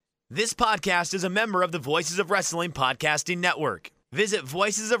This podcast is a member of the Voices of Wrestling Podcasting Network. Visit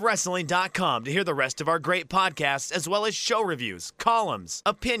voicesofwrestling.com to hear the rest of our great podcasts, as well as show reviews, columns,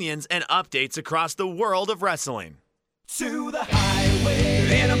 opinions, and updates across the world of wrestling. To the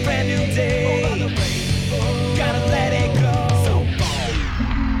highway in a brand new day. Over the rainbow, gotta let it go. So far.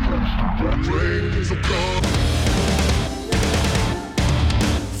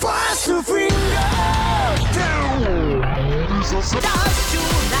 Fast to freedom. Stars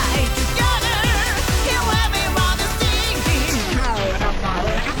tonight together. Here everybody's singing.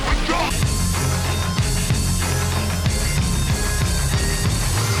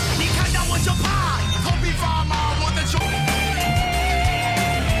 你看到我就怕，头皮发麻，我的手。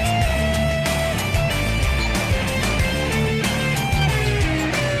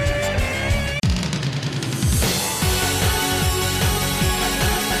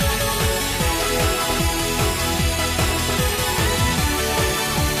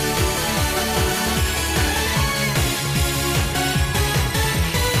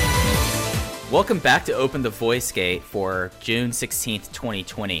Welcome back to Open the Voice Gate for June 16th,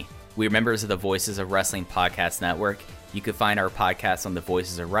 2020. We are members of the Voices of Wrestling Podcast Network. You can find our podcast on the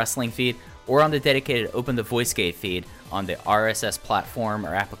Voices of Wrestling feed or on the dedicated Open the Voice Gate feed on the RSS platform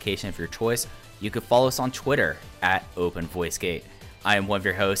or application of your choice. You can follow us on Twitter at Open Voice Gate. I am one of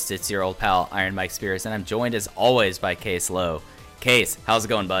your hosts. It's your old pal, Iron Mike Spears, and I'm joined as always by Case Lowe. Case, how's it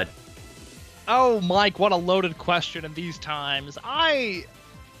going, bud? Oh, Mike, what a loaded question in these times. I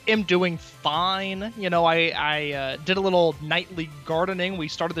am doing fine. You know, I did a little nightly gardening. We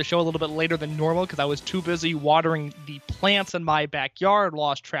started the show a little bit later than normal because I was too busy watering the plants in my backyard,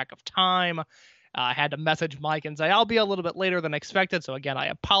 lost track of time. I had to message Mike and say, I'll be a little bit later than expected. So again, I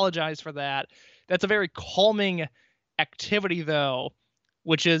apologize for that. That's a very calming activity, though,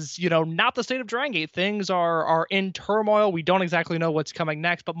 which is, you know, not the state of Dragon Gate. Things are in turmoil. We don't exactly know what's coming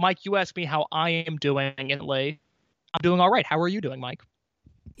next. But Mike, you asked me how I am doing lately. I'm doing all right. How are you doing, Mike?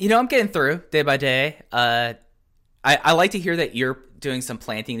 You know, I'm getting through day by day. I like to hear that you're doing some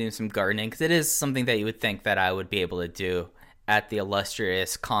planting, doing some gardening, because it is something that you would think that I would be able to do at the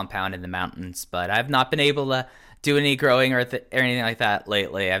illustrious compound in the mountains, but I've not been able to do any growing or anything like that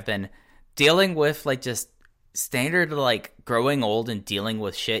lately. I've been dealing with like just standard like growing old and dealing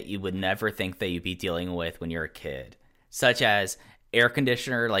with shit you would never think that you'd be dealing with when you're a kid, such as air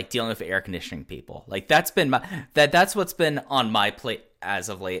conditioner, like dealing with air conditioning people. Like that's what's been on my plate as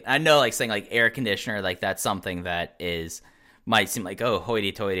of late. I know, like saying like air conditioner, like that's something that might seem like, oh,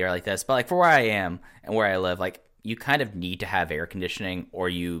 hoity-toity or like this, but like for where I am and where I live, like you kind of need to have air conditioning, or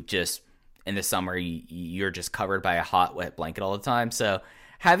you just in the summer you're just covered by a hot wet blanket all the time. So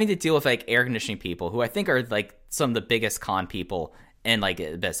having to deal with like air conditioning people, who I think are like some of the biggest con people in like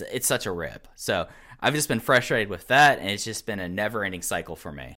this, it's such a rip. So I've just been frustrated with that, and it's just been a never-ending cycle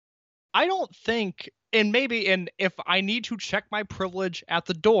for me. I don't think, and if I need to check my privilege at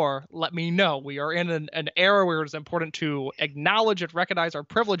the door, let me know. We are in an era where it's important to acknowledge and recognize our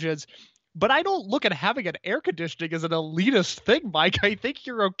privileges, but I don't look at having an air conditioning as an elitist thing, Mike. I think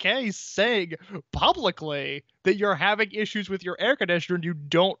you're okay saying publicly that you're having issues with your air conditioner and you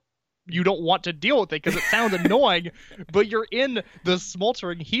don't want to deal with it because it sounds annoying, but you're in the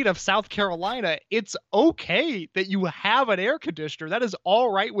smoldering heat of South Carolina. It's okay that you have an air conditioner. That is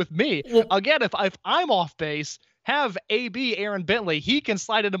all right with me. Well, again, if I'm off base, have AB Aaron Bentley. He can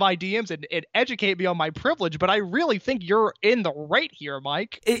slide into my DMs and educate me on my privilege, but I really think you're in the right here,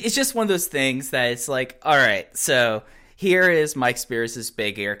 Mike. It's just one of those things that it's like, all right, so here is Mike Spears'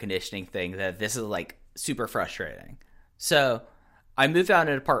 big air conditioning thing that this is like super frustrating. So I moved out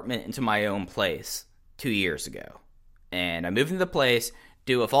of an apartment into my own place 2 years ago, and I moved into the place,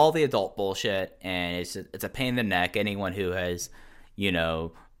 do with all the adult bullshit, and it's a pain in the neck. Anyone who has, you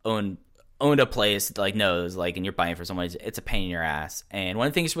know, owned a place like knows, like, and you're buying for someone, it's a pain in your ass. And one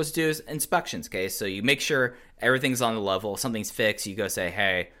of the things you're supposed to do is inspections, okay? So you make sure everything's on the level. If something's fixed, you go say,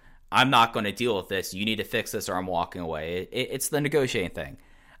 hey, I'm not going to deal with this. You need to fix this or I'm walking away. It's the negotiating thing.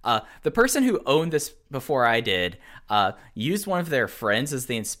 The person who owned this before I did used one of their friends as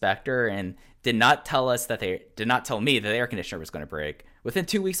the inspector and did not tell me that the air conditioner was going to break. Within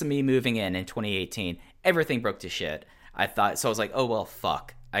 2 weeks of me moving in 2018, everything broke to shit. I was like, oh, well,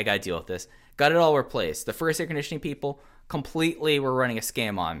 fuck. I got to deal with this. Got it all replaced. The first air conditioning people completely were running a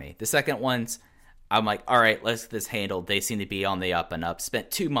scam on me. The second ones, I'm like, all right, let's get this handled. They seem to be on the up and up.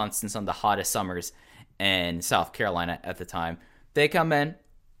 Spent 2 months in some of the hottest summers in South Carolina at the time. They come in.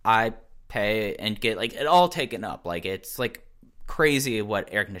 I pay and get like it all taken up. Like it's like crazy what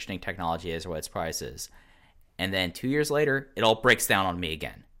air conditioning technology is or what its price is. And then 2 years later, it all breaks down on me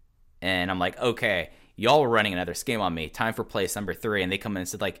again. And I'm like, okay, y'all were running another scheme on me. Time for place number 3. And they come in and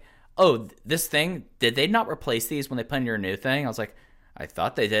said, like, oh, this thing, did they not replace these when they put in your new thing? I was like, I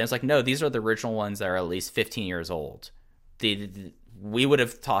thought they did. I was like, no, these are the original ones that are at least 15 years old. We would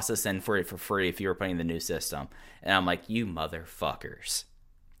have tossed this in for free if you were putting the new system. And I'm like, you motherfuckers.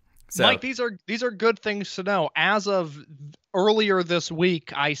 So, Mike, these are good things to know. As of earlier this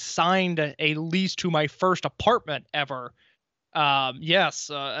week, I signed a lease to my first apartment ever. Yes,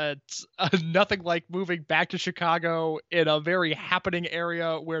 it's nothing like moving back to Chicago in a very happening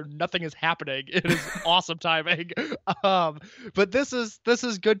area where nothing is happening. It is awesome timing. But this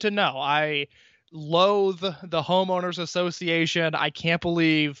is good to know. I loathe the homeowners association. I can't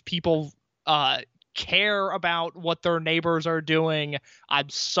believe people care about what their neighbors are doing. I'm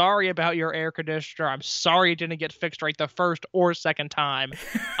sorry about your air conditioner. I'm sorry it didn't get fixed right the first or second time.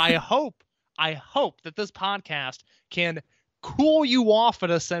 I hope that this podcast can cool you off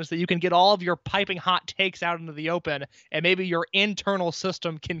in a sense that you can get all of your piping hot takes out into the open, and maybe your internal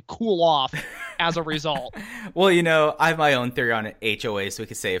system can cool off as a result. Well, you know, I have my own theory on HOAs, so we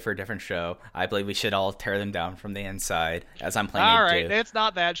could save for a different show. I believe we should all tear them down from the inside, as I'm planning all to right, do. it's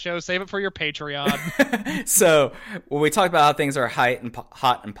not that show. Save it for your Patreon. So, when we talk about how things are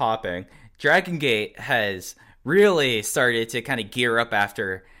hot and popping, Dragon Gate has really started to kind of gear up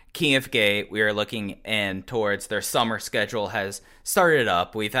after King of Gate. We are looking in towards their summer schedule has started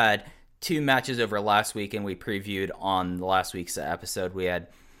up. We've had 2 matches over last week, and we previewed on the last week's episode. We had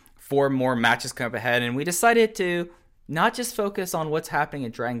 4 more matches come up ahead, and we decided to not just focus on what's happening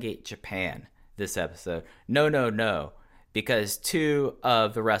in Dragon Gate Japan this episode. No. Because 2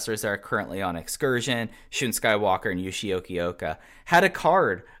 of the wrestlers that are currently on excursion, Shun Skywalker and Yoshioki Oka, had a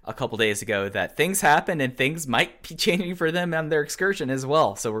card a couple days ago that things happened and things might be changing for them on their excursion as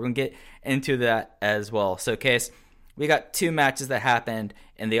well. So we're going to get into that as well. So, Case, we got 2 matches that happened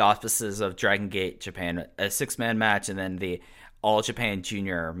in the auspices of Dragon Gate Japan, a 6-man match and then the All Japan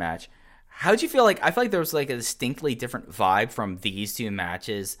Junior match. How'd you feel like? I feel like there was like a distinctly different vibe from these 2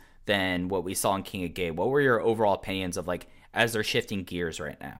 matches than what we saw in King of Gate. What were your overall opinions of, like, as they're shifting gears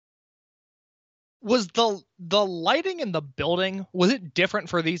right now? Was the lighting in the building, was it different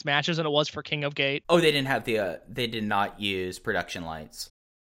for these matches than it was for King of Gate? Oh, they didn't have they did not use production lights.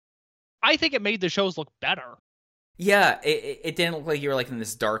 I think it made the shows look better. Yeah, it didn't look like you were like in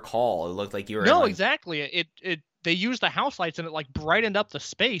this dark hall. It looked like you were No, in, like, exactly. They used the house lights and it like brightened up the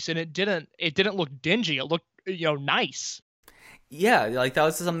space, and it didn't look dingy. It looked, nice. Yeah, like that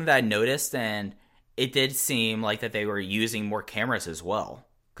was something that I noticed, and it did seem like that they were using more cameras as well,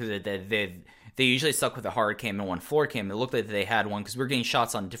 because they usually stuck with a hard cam and one floor cam. It looked like they had one because we were getting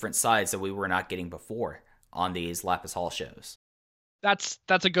shots on different sides that we were not getting before on these Lapis Hall shows. That's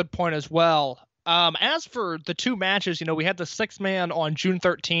a good point as well. As for the 2 matches, we had the 6-man on June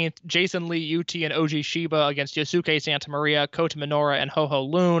 13th, Jason Lee Yuti and Oji Shiba against Yosuke Santa Maria, Kota Minoura, and Ho-Ho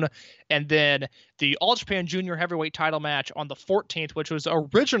Loon. And then the All Japan Junior Heavyweight title match on the 14th, which was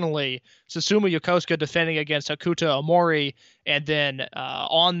originally Susumu Yokosuka defending against Hakuta Omori. And then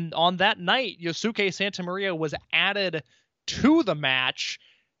on that night, Yosuke Santa Maria was added to the match.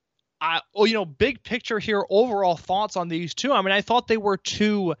 Big picture here, overall thoughts on these 2. I mean, I thought they were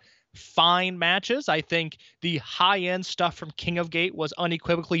 2 fine matches. I think the high-end stuff from King of Gate was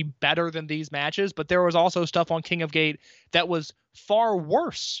unequivocally better than these matches, but there was also stuff on King of Gate that was far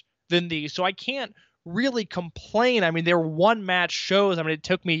worse than these, so I can't really complain. I mean, they're 1-match shows. I mean, it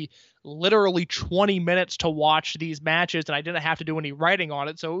took me literally 20 minutes to watch these matches, and I didn't have to do any writing on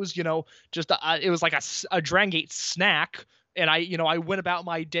it, so it was, it was like a Dragon Gate snack, and I went about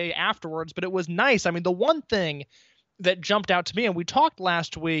my day afterwards, but it was nice. I mean, the one thing that jumped out to me, and we talked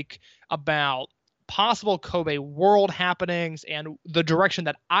last week about possible Kobe World happenings and the direction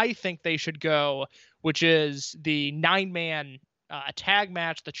that I think they should go, which is the 9-man tag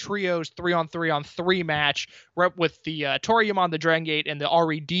match, the trios 3-on-3-on-3 match, with the Toriyama, the Dragon Gate, and the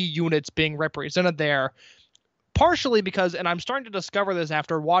RED units being represented there. Partially because, and I'm starting to discover this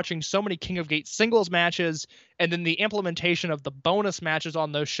after watching so many King of Gate singles matches, and then the implementation of the bonus matches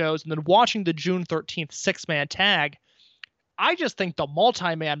on those shows, and then watching the June 13th 6-man tag, I just think the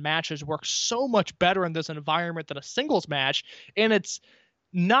multi-man matches work so much better in this environment than a singles match. And it's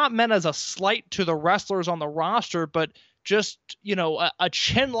not meant as a slight to the wrestlers on the roster, but just, a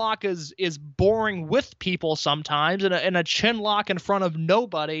chin lock is boring with people sometimes, and a chin lock in front of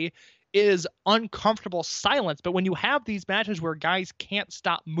nobody is uncomfortable silence. But when you have these matches where guys can't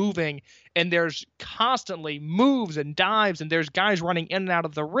stop moving, and there's constantly moves and dives, and there's guys running in and out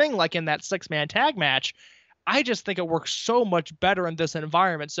of the ring, like in that 6-man tag match, I just think it works so much better in this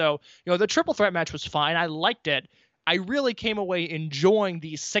environment. So, the triple threat match was fine. I liked it. I really came away enjoying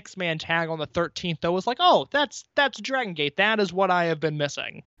the 6-man tag on the 13th. That was like, oh, that's Dragon Gate. That is what I have been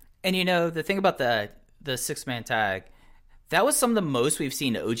missing. And the thing about the 6-man tag, that was some of the most we've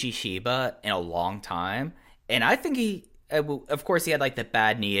seen OG Shiba in a long time. And I think he, of course, he had like the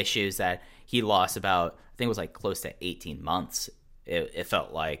bad knee issues that he lost about, I think it was like close to 18 months. It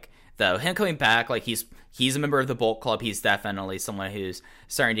felt like. Though him coming back, like he's a member of the Bulk Club. He's definitely someone who's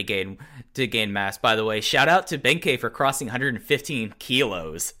starting to gain mass. By the way, shout out to Benkei for crossing 115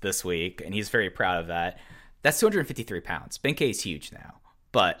 kilos this week, and he's very proud of that. That's 253 pounds. Benkei's huge now,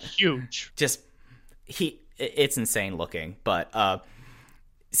 but huge. It's insane looking. But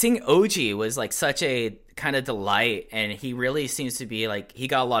seeing OG was like such a kind of delight, and he really seems to be like he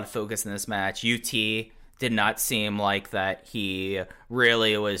got a lot of focus in this match. UT did not seem like that he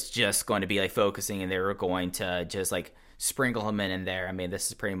really was just going to be like focusing and they were going to just like sprinkle him in there. I mean, this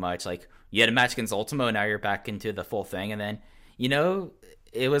is pretty much like you had a match against Ultimo, now you're back into the full thing. And then,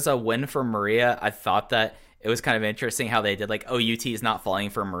 it was a win for Maria. I thought that it was kind of interesting how they did like, UT is not falling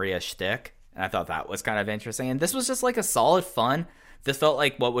for Maria's shtick. And I thought that was kind of interesting. And this was just like a solid fun. This felt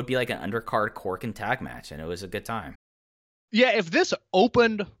like what would be like an undercard Cork and tag match. And it was a good time. Yeah, if this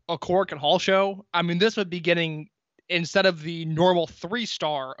opened a Cork and Hall show, I mean, this would be getting, instead of the normal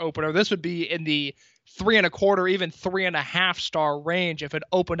 3-star opener, this would be in the 3.25, even 3.5-star range if it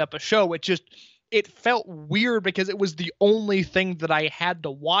opened up a show. It felt weird because it was the only thing that I had to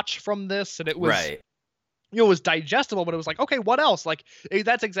watch from this, and it was, right. It was digestible, but it was like, okay, what else? Like,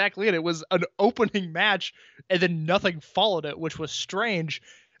 that's exactly it. It was an opening match, and then nothing followed it, which was strange.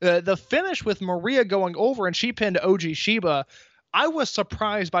 The finish with Maria going over and she pinned OG Shiba, I was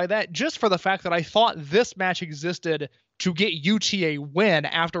surprised by that just for the fact that I thought this match existed to get UT a win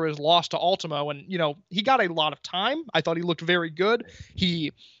after his loss to Ultimo. And, he got a lot of time. I thought he looked very good.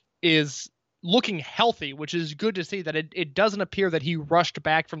 He is looking healthy, which is good to see that it doesn't appear that he rushed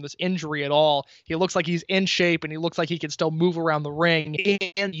back from this injury at all. He looks like he's in shape and he looks like he can still move around the ring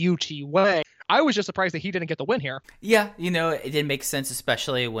in UT way. I was just surprised that he didn't get the win here. Yeah, it didn't make sense,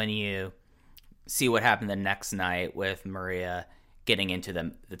 especially when you see what happened the next night with Maria getting into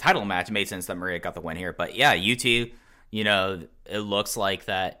the title match. It made sense that Maria got the win here. But yeah, UT, it looks like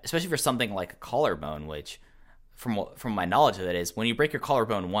that, especially for something like a collarbone, which from my knowledge of it is when you break your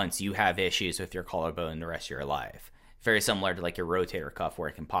collarbone once, you have issues with your collarbone the rest of your life. Very similar to like your rotator cuff where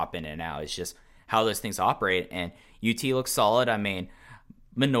it can pop in and out. It's just how those things operate. And UT looks solid. I mean,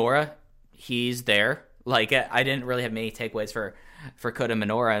 Minoura, he's there. Like, I didn't really have many takeaways for Kota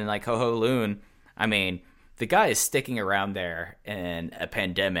Minoura, and like Ho-Ho Loon. I mean, the guy is sticking around there in a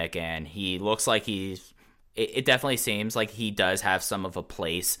pandemic, and he looks like it definitely seems like he does have some of a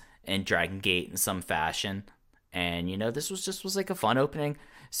place in Dragon Gate in some fashion. And, this was like a fun opening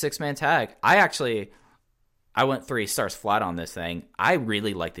 6-man tag. I went 3 stars flat on this thing. I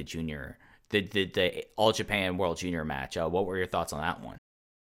really like the junior, the All Japan World Junior match. What were your thoughts on that one?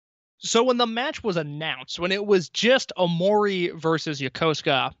 So when the match was announced, when it was just Omori versus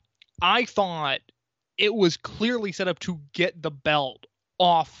Yokosuka, I thought it was clearly set up to get the belt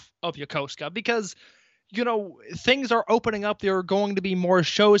off of Yokosuka because, things are opening up. There are going to be more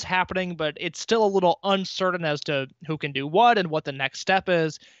shows happening, but it's still a little uncertain as to who can do what and what the next step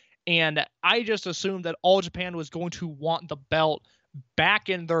is. And I just assumed that All Japan was going to want the belt back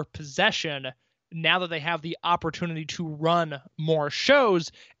in their possession now that they have the opportunity to run more shows.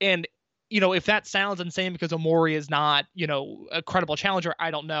 And, if that sounds insane because Omori is not, a credible challenger,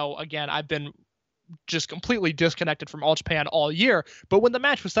 I don't know. Again, I've been just completely disconnected from All Japan all year. But when the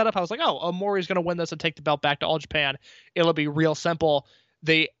match was set up, I was like, Omori's going to win this and take the belt back to All Japan. It'll be real simple.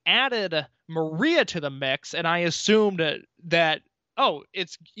 They added Maria to the mix, and I assumed that,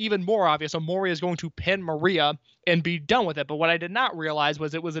 it's even more obvious. Omori is going to pin Maria and be done with it. But what I did not realize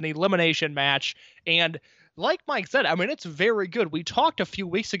was it was an elimination match. And like Mike said, I mean, it's very good. We talked a few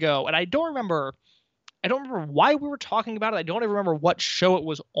weeks ago, and I don't remember why we were talking about it. I don't even remember what show it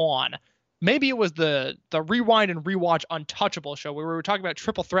was on. Maybe it was the Rewind and Rewatch Untouchable show where we were talking about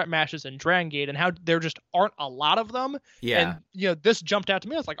triple threat matches in Dragon Gate and how there just aren't a lot of them. Yeah. And, this jumped out to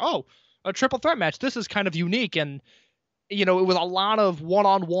me. I was like, a triple threat match. This is kind of unique. And, it was a lot of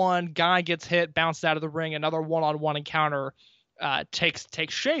one-on-one, guy gets hit, bounced out of the ring, another one-on-one encounter takes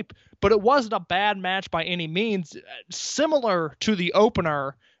shape. But it wasn't a bad match by any means. Similar to the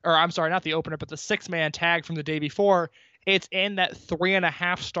opener, or I'm sorry, not the opener, but the 6-man tag from the day before. It's in that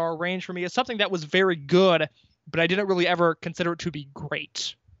 3.5-star range for me. It's something that was very good, but I didn't really ever consider it to be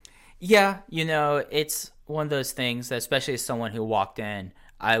great. Yeah, it's one of those things that, especially as someone who walked in,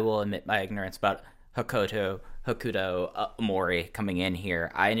 I will admit my ignorance about Hokuto Omori coming in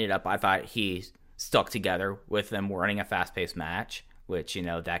here. I thought he stuck together with them running a fast-paced match, which, you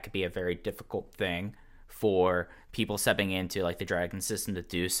know, that could be a very difficult thing for people stepping into like the Dragon system to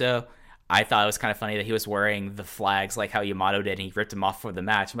do so. I thought it was kind of funny that he was wearing the flags like how Yamato did, and he ripped them off for the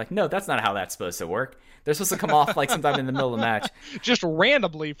match. I'm like, no, that's not how that's supposed to work. They're supposed to come off like sometime in the middle of the match. Just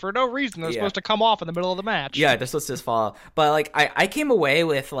randomly, for no reason. They're supposed to come off in the middle of the match. Yeah, they're supposed to just fall. But like, I came away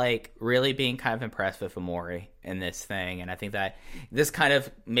with like really being kind of impressed with Omori in this thing, and I think that this kind of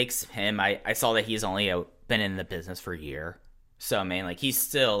makes him. I saw that he's only been in the business for a year, so I mean, like he's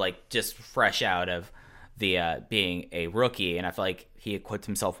still like just fresh out of the being a rookie, and I feel like he equipped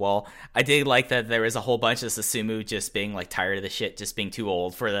himself well. I did like that there was a whole bunch of Susumu just being like tired of the shit, just being too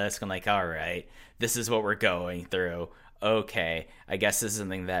old for this. I'm like, all right, this is what we're going through. Okay, I guess this is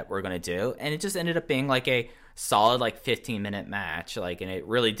something that we're gonna do, and it just ended up being like a solid like 15-minute match. Like, and it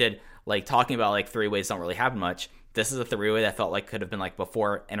really did, like, talking about like three-ways don't really happen much. This is a three-way that felt like could have been like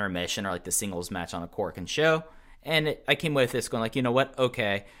before intermission or like the singles match on a Korakuen show. And I came away with this going like, you know what,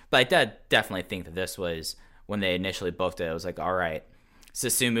 okay. But I did definitely think that this was, when they initially booked it, I was like, all right,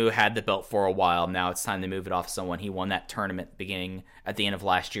 Susumu had the belt for a while. Now it's time to move it off someone. He won that tournament at the end of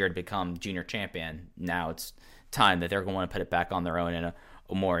last year to become junior champion. Now it's time that they're going to want to put it back on their own, and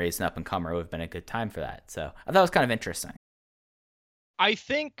Omori is an up-and-comer. It would have been a good time for that. So I thought it was kind of interesting. I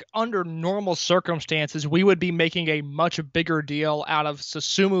think under normal circumstances, we would be making a much bigger deal out of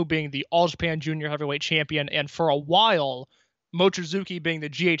Susumu being the All Japan Junior Heavyweight Champion, and for a while, Mochizuki being the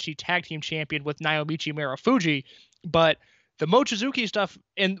GHC Tag Team Champion with Naomichi Marufuji. But the Mochizuki stuff,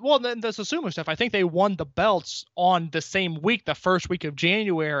 and well, then the Susumu stuff, I think they won the belts on the same week, the first week of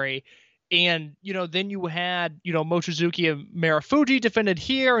January. And, you know, then you had, you know, Mochizuki and Marufuji defended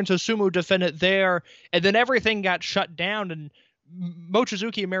here and Susumu defended there. And then everything got shut down, and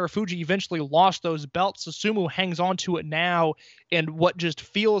Mochizuki and Marufuji eventually lost those belts. Susumu hangs on to it now in what just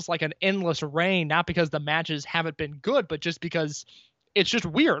feels like an endless reign, not because the matches haven't been good, but just because it's just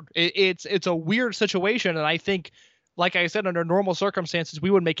weird. It's a weird situation, and I think, like I said, under normal circumstances,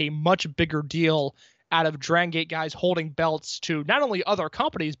 we would make a much bigger deal out of Dragon Gate guys holding belts to not only other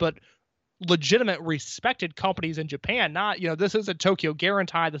companies, but legitimate, respected companies in Japan. Not, you know, this isn't Tokyo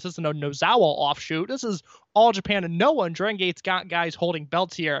Garantai, this isn't a Nozawa offshoot, this is All Japan and no one. Dragon Gate's got guys holding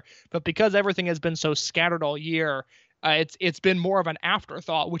belts here, but because everything has been so scattered all year, it's been more of an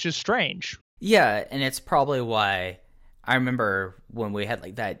afterthought, which is strange. Yeah, and it's probably why I remember when we had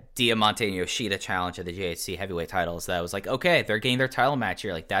like that Diamante and Yoshida challenge at the JHC heavyweight titles, that was like, okay, they're getting their title match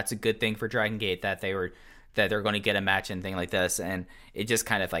here. Like, that's a good thing for Dragon Gate that they're going to get a match and thing like this. And it just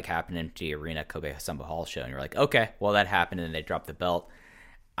kind of like happened in the Arena Kobe Samba Hall show. And you're like, okay, well, that happened, and they dropped the belt.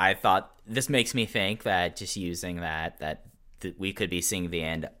 I thought this makes me think that just using that we could be seeing the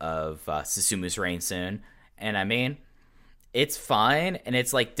end of Susumu's reign soon. And I mean, it's fine, and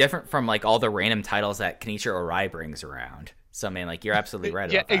it's like different from like all the random titles that Kenichiro Arai brings around. So I mean, like, you're absolutely right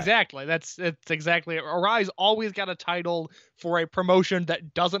about that. Exactly. It's exactly it. Arai's always got a title for a promotion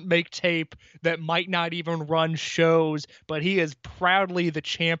that doesn't make tape, that might not even run shows, but he is proudly the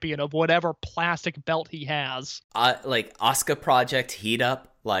champion of whatever plastic belt he has. Like Asuka Project Heat Up.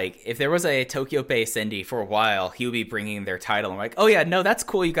 Like, if there was a Tokyo-based indie for a while, he would be bringing their title. I'm like, oh yeah, no, that's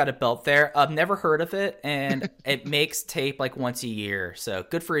cool. You got a belt there. I've never heard of it, and it makes tape like once a year. So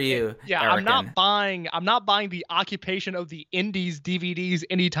good for you. Yeah, Eric. I'm not buying the occupation of the indies DVDs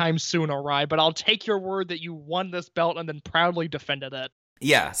anytime soon, Arai. But I'll take your word that you won this belt and then proudly defended it.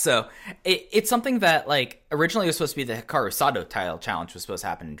 Yeah, so it's something that like originally was supposed to be the Hikaru Sato title challenge was supposed to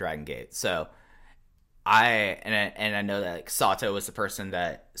happen in Dragon Gate. So I know that like, Sato was the person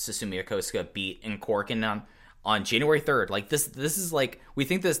that Susumu Yokosuka beat in Korakuen on January 3rd. Like, this is like, we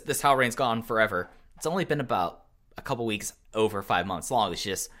think this title reign's gone forever. It's only been about a couple weeks, over 5 months long. It's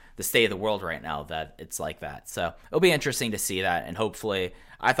just the state of the world right now that it's like that. So it'll be interesting to see that, and hopefully,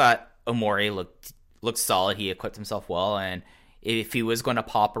 I thought Omori looked solid. He equipped himself well, and if he was going to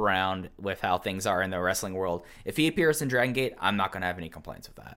pop around with how things are in the wrestling world, if he appears in Dragon Gate, I'm not going to have any complaints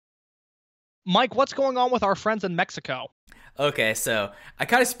with that. Mike, what's going on with our friends in Mexico? Okay, so I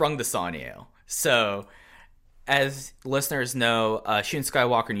kind of sprung this on you. So, as listeners know, Shun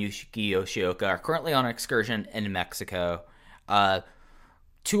Skywalker and Yuki Yoshioka are currently on an excursion in Mexico.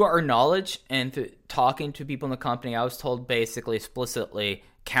 To our knowledge, and talking to people in the company, I was told basically explicitly,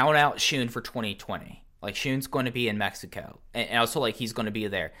 count out Shun for 2020. Like, Shun's going to be in Mexico. And I was told, like, he's going to be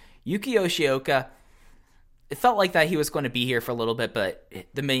there. Yuki Yoshioka, it felt like that he was going to be here for a little bit, but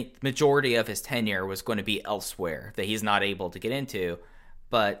the majority of his tenure was going to be elsewhere that he's not able to get into.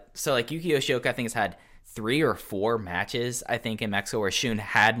 But so like Yuki Yoshioka, I think, has had 3 or 4 matches, I think, in Mexico where Shun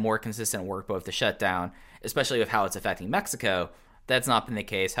had more consistent work, but with the shutdown, especially with how it's affecting Mexico, that's not been the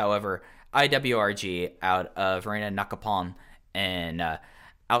case. However, IWRG out of Reina Nacopon and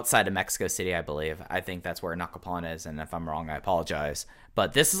outside of Mexico City, I believe. I think that's where Nacopon is, and if I'm wrong, I apologize.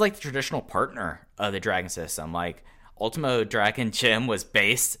 But this is like the traditional partner of the Dragon system. Like, Ultimo Dragon Gym was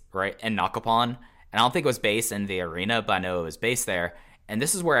based right in Nacopon, and I don't think it was based in the arena, but I know it was based there. And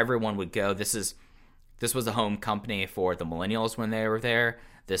this is where everyone would go. This was a home company for the millennials when they were there.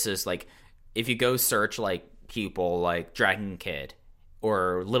 This is like, if you go search like people like Dragon Kid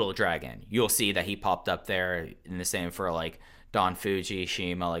or Little Dragon, you'll see that he popped up there. And the same for like Don Fuji,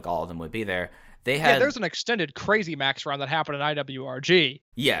 Shima, like all of them would be there. There's an extended Crazy Max run that happened in IWRG.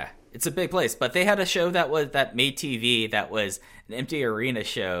 Yeah, it's a big place. But they had a show that made TV that was an empty arena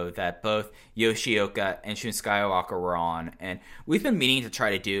show that both Yoshioka and Shun Skywalker were on. And we've been meaning to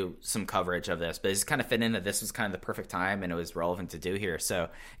try to do some coverage of this, but it's kind of fit in that this was kind of the perfect time and it was relevant to do here. So,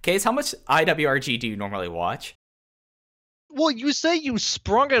 Case, how much IWRG do you normally watch? Well, you say you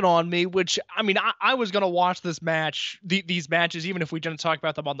sprung it on me, which, I mean, I was going to watch this match, these matches, even if we didn't talk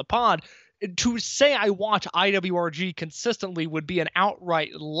about them on the pod. To say I watch IWRG consistently would be an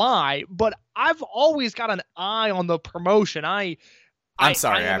outright lie, but I've always got an eye on the promotion. I'm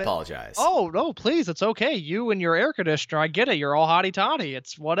sorry, I apologize. Oh, no, please, it's okay. You and your air conditioner, I get it. You're all hotty-toddy.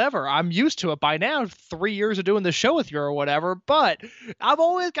 It's whatever. I'm used to it by now, 3 years of doing the show with you or whatever, but I've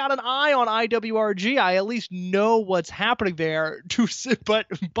always got an eye on IWRG. I at least know what's happening there. But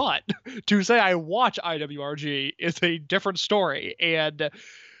to say I watch IWRG is a different story, and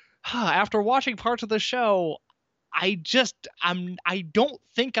after watching parts of the show, I don't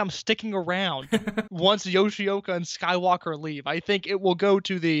think I'm sticking around once Yoshioka and Skywalker leave. I think it will go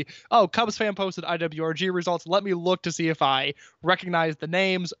to Cubs fan posted IWRG results. Let me look to see if I recognize the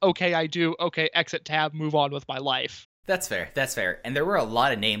names. Okay, I do. Okay, exit tab, move on with my life. That's fair. And there were a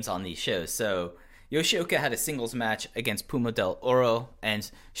lot of names on these shows. So Yoshioka had a singles match against Puma del Oro and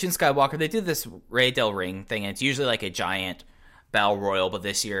Shun Skywalker. They did this Rey del Ring thing, and it's usually like a giant battle royal, but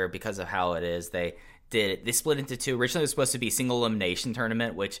this year, because of how it is, they split into two. Originally, it was supposed to be a single elimination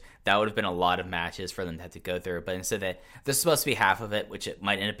tournament, which that would have been a lot of matches for them to have to go through. But instead, this is supposed to be half of it, which it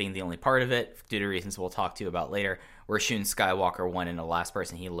might end up being the only part of it due to reasons we'll talk to you about later, where Shun Skywalker won, and the last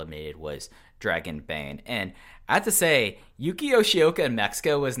person he eliminated was Dragon Bane. And I have to say, Yuki Yoshioka in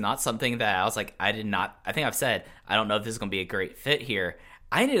Mexico was not something that I was like, I think I've said, I don't know if this is going to be a great fit here.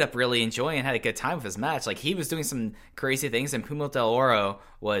 I ended up really enjoying and had a good time with his match. Like, he was doing some crazy things, and Puma del Oro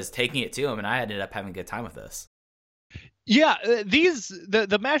was taking it to him, and I ended up having a good time with this. Yeah,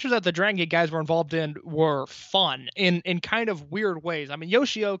 the matches that the Dragon Gate guys were involved in were fun in kind of weird ways. I mean,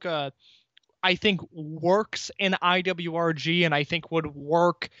 Yoshioka, I think, works in IWRG, and I think would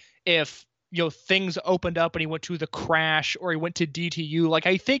work if things opened up and he went to the Crash or he went to DTU. Like,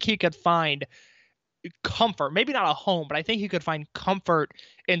 I think he could find comfort, maybe not a home, but I think he could find comfort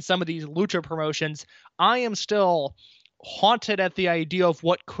in some of these lucha promotions. I am still haunted at the idea of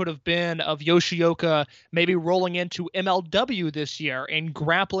what could have been of Yoshioka maybe rolling into MLW this year and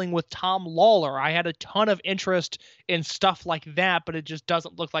grappling with Tom Lawler. I had a ton of interest in stuff like that, but it just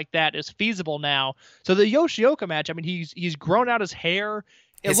doesn't look like that is feasible now. So the Yoshioka match, I mean, he's grown out his hair.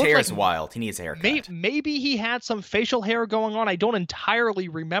 His hair is wild. He needs a haircut. Maybe he had some facial hair going on. I don't entirely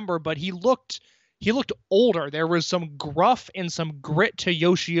remember, but he looked older. There was some gruff and some grit to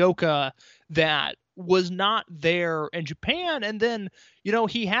Yoshioka that was not there in Japan. And then,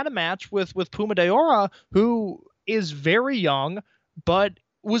 he had a match with Puma de Oro, who is very young, but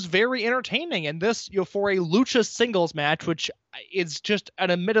was very entertaining. And this, for a lucha singles match, which is just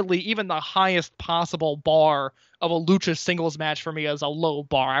admittedly even the highest possible bar of a lucha singles match for me is a low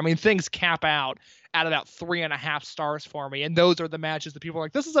bar. I mean, things cap out at about 3.5 stars for me. And those are the matches that people are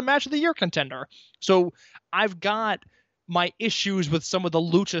like, this is a match of the year contender. So I've got my issues with some of the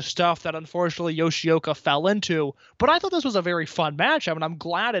lucha stuff that unfortunately Yoshioka fell into, but I thought this was a very fun match. I mean, I'm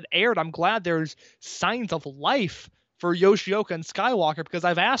glad it aired. I'm glad there's signs of life for Yoshioka and Skywalker, because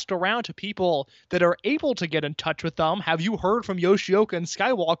I've asked around to people that are able to get in touch with them, have you heard from Yoshioka and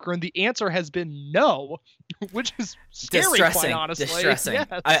Skywalker? And the answer has been no, which is scary, quite honestly. Distressing. Yes.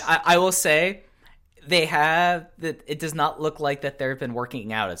 I will say, it does not look like that they've been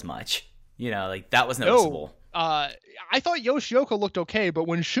working out as much. That was noticeable. I thought Yoshioka looked okay, but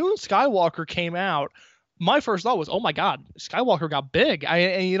when Shun Skywalker came out, my first thought was, oh my God, Skywalker got big.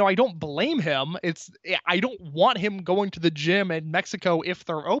 I don't blame him. I don't want him going to the gym in Mexico if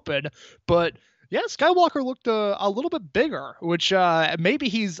they're open, but yeah, Skywalker looked a little bit bigger, which maybe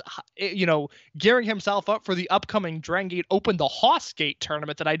he's, gearing himself up for the upcoming Dragon Gate Open, the Hoss Gate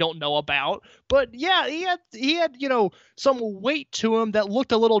tournament that I don't know about. But yeah, he had some weight to him that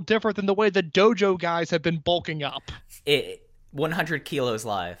looked a little different than the way the dojo guys have been bulking up. 100 kilos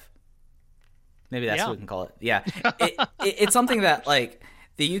live. Maybe that's what we can call it. Yeah. It's something that, like,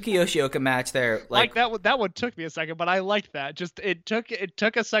 the Yuki Yoshioka match there, like that one took me a second, but I liked that. Just it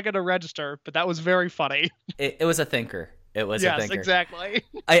took a second to register, but that was very funny. It was a thinker. It was a thinker. Yes, exactly.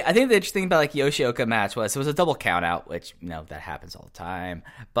 I think the interesting thing about like Yoshioka match was it was a double count out, which that happens all the time.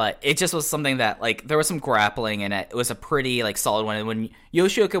 But it just was something that like there was some grappling in it. It was a pretty like solid one. And when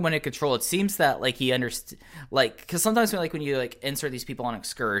Yoshioka went in control, it seems that like he understood, like, because sometimes when you like insert these people on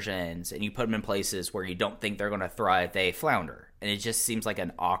excursions and you put them in places where you don't think they're going to thrive, they flounder, and it just seems like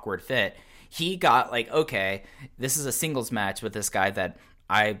an awkward fit. He got like, okay, this is a singles match with this guy that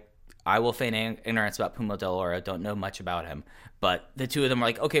I will feign ignorance about Puma Del Oro. Don't know much about him. But the two of them were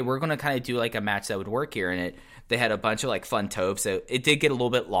like, okay, we're going to kind of do like a match that would work here. And they had a bunch of like fun topes. So it did get a little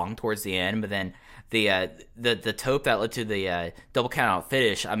bit long towards the end. But then the tope that led to the double count out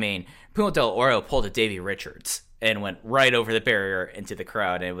finish, I mean, Puma Del Oro pulled a Davey Richards and went right over the barrier into the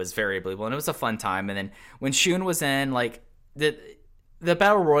crowd. And it was very believable. And it was a fun time. And then when Shun was in, like, the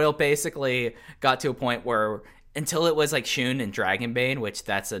Battle Royal basically got to a point where until it was like Shun and Dragonbane, which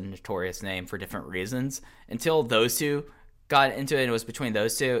that's a notorious name for different reasons, until those two got into it and it was between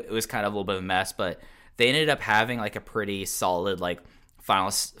those two, it was kind of a little bit of a mess. But they ended up having like a pretty solid like final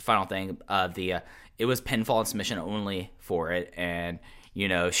thing. It was pinfall and submission only for it, and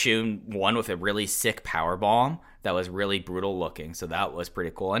Shun won with a really sick power bomb that was really brutal looking, so that was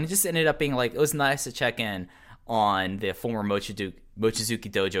pretty cool. And it just ended up being like, it was nice to check in on the former Mochizuki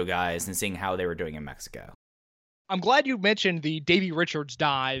Dojo guys and seeing how they were doing in Mexico. I'm glad you mentioned the Davey Richards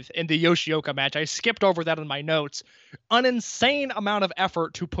dive in the Yoshioka match. I skipped over that in my notes. An insane amount of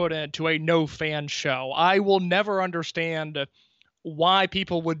effort to put into a no-fan show. I will never understand why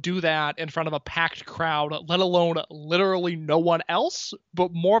people would do that in front of a packed crowd, let alone literally no one else,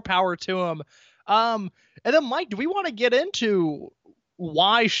 but more power to him. And then, Mike, do we want to get into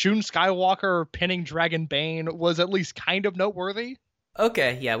why Shun Skywalker pinning Dragon Bane was at least kind of noteworthy?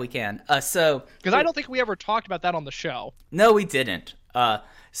 Okay, yeah, we can. Because I don't think we ever talked about that on the show. No, we didn't.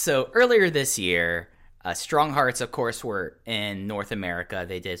 So earlier this year, Strong Hearts, of course, were in North America.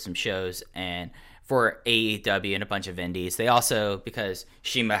 They did some shows and for AEW and a bunch of indies. They also, because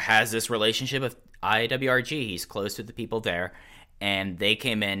Shima has this relationship with IWRG, he's close with the people there, and they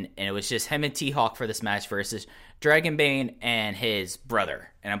came in, and it was just him and T-Hawk for this match versus Dragonbane and his brother.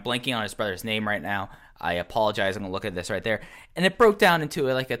 And I'm blanking on his brother's name right now. I apologize. I'm going to look at this right there. And it broke down into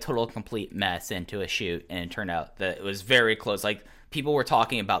a total complete mess into a shoot. And it turned out that it was very close. Like, people were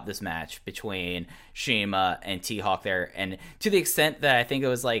talking about this match between Shima and T-Hawk there. And to the extent that I think it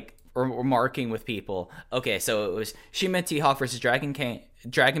was like remarking with people, okay, so it was Shima and T-Hawk versus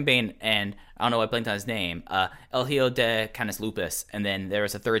Dragonbane and, I don't know, I blanked on his name, El Hijo de Canis Lupus. And then there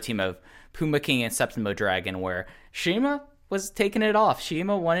was a third team of Puma King and Septimo Dragon where Shima was taking it off.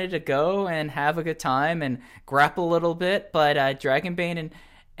 Shima wanted to go and have a good time and grapple a little bit, but Dragonbane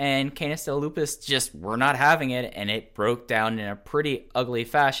and Canis de Lupus just were not having it, and it broke down in a pretty ugly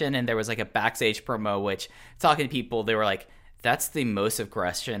fashion. And there was like a backstage promo, which, talking to people, they were like, that's the most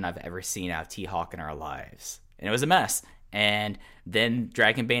aggression I've ever seen out of T-Hawk in our lives. And it was a mess. And then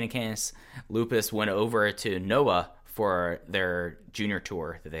Dragonbane and Canis Lupus went over to Noah for their junior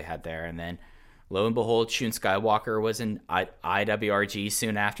tour that they had there, and then lo and behold, Shun Skywalker was in IWRG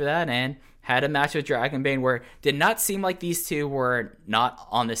soon after that and had a match with Dragonbane where it did not seem like these two were not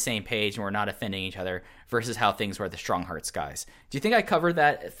on the same page and were not offending each other versus how things were at the Strong Hearts guys. Do you think I covered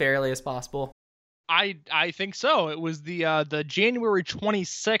that fairly as possible? I think so. It was the January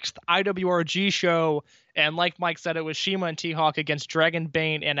 26th IWRG show, and like Mike said, it was Shima and T-Hawk against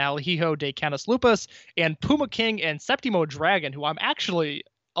Dragonbane and El Hijo de Canis Lupus and Puma King and Septimo Dragon, who I'm actually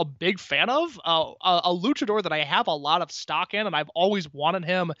a big fan of, a luchador that I have a lot of stock in, and I've always wanted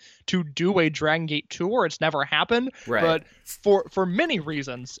him to do a Dragon Gate tour. It's never happened, right. But for many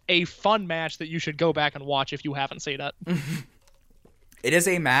reasons, a fun match that you should go back and watch if you haven't seen it. It is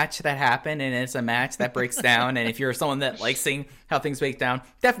a match that happened, and it's a match that breaks down, and if you're someone that likes seeing how things break down,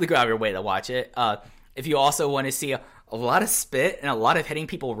 definitely go out of your way to watch it. If you also want to see a lot of spit and a lot of hitting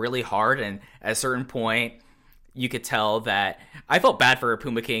people really hard, and at a certain point, you could tell that I felt bad for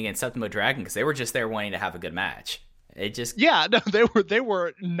Puma King and Septimo Dragon because they were just there wanting to have a good match. They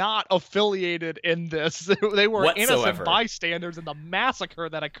were not affiliated in this. They were whatsoever innocent bystanders in the massacre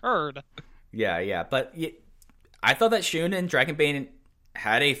that occurred. Yeah, but I thought that Shun and Dragonbane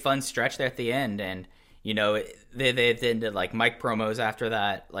had a fun stretch there at the end, and they did like mic promos after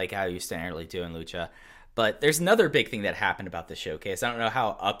that, like how you standardly do in lucha. But there's another big thing that happened about the showcase. I don't know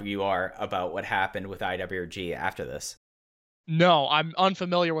how up you are about what happened with IWRG after this. No, I'm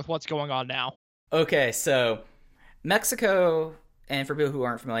unfamiliar with what's going on now. Okay, so Mexico, and for people who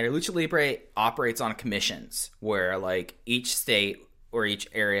aren't familiar, Lucha Libre operates on commissions where like each state or each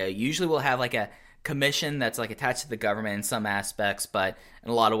area usually will have like a commission that's like attached to the government in some aspects, but in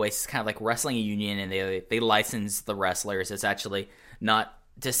a lot of ways it's kind of like wrestling union, and they license the wrestlers. It's actually not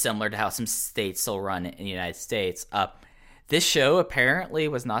dissimilar to how some states still run in the United States. This show apparently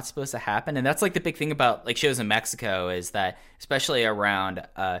was not supposed to happen, and that's like the big thing about like shows in Mexico is that, especially around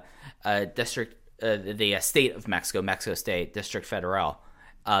district, the state of Mexico, Mexico State, District Federal,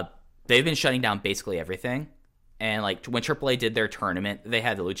 they've been shutting down basically everything. And like when AAA did their tournament, they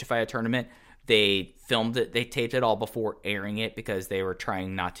had the Lucha Fire tournament. They filmed it, they taped it all before airing it because they were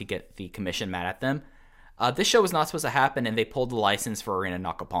trying not to get the commission mad at them. This show was not supposed to happen, and they pulled the license for Arena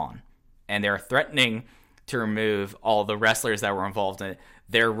Nakapon. And they're threatening to remove all the wrestlers that were involved in it,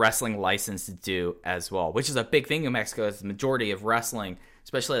 their wrestling license to do as well, which is a big thing in Mexico. Is the majority of wrestling,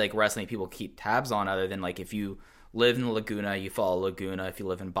 especially like wrestling people keep tabs on, other than like if you live in Laguna, you follow Laguna. If you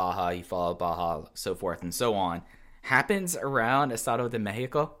live in Baja, you follow Baja, so forth and so on. Happens around Estado de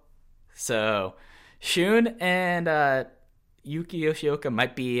Mexico. So Shun and Yuki Yoshioka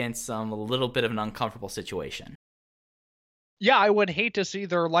might be in a little bit of an uncomfortable situation. Yeah, I would hate to see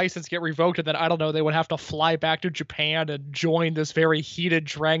their license get revoked, and then, I don't know, they would have to fly back to Japan and join this very heated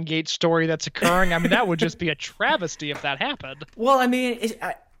Dragon Gate story that's occurring. I mean, that would just be a travesty if that happened. Well, I mean,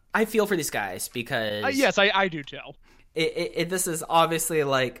 I feel for these guys because... yes, I do too. This is obviously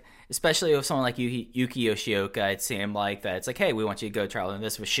like, especially with someone like Yuki Yoshioka, it seemed like that it's like, hey, we want you to go travel in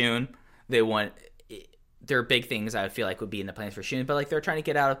this with Shun. There are big things I would feel like would be in the plans for Shun, but like they're trying to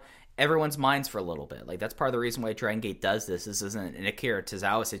get out of everyone's minds for a little bit. Like that's part of the reason why Dragon Gate does this. This isn't an Akira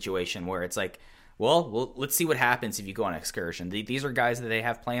Tozawa situation where it's like, well, let's see what happens if you go on an excursion. These are guys that they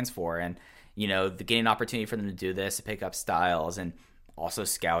have plans for, and you know, getting an opportunity for them to do this, to pick up styles, and also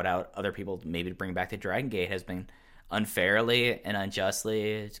scout out other people maybe to bring back to Dragon Gate has been unfairly and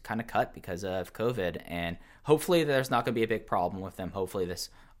unjustly kind of cut because of COVID. And hopefully there's not going to be a big problem with them. Hopefully this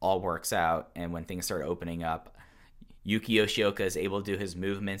all works out, and when things start opening up, Yuki Yoshioka is able to do his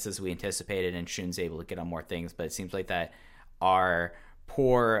movements as we anticipated, and Shun's able to get on more things. But it seems like that our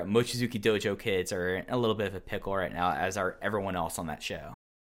poor Mochizuki Dojo kids are in a little bit of a pickle right now, as are everyone else on that show.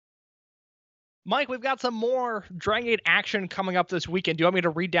 Mike, we've got some more Dragon Gate action coming up this weekend. Do you want me to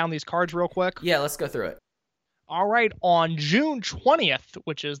read down these cards real quick? Yeah, let's go through it. All right, on June 20th,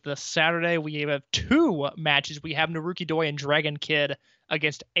 which is this Saturday, we have two matches. We have Naruki Doi and Dragon Kid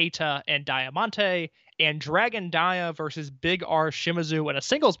against Eita and Diamante, and Dragon Dia versus Big R Shimizu in a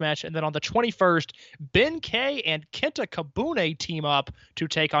singles match. And then on the 21st, Ben K and Kenta Kabune team up to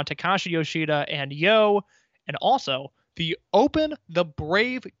take on Takashi Yoshida and Yo. And also the Open the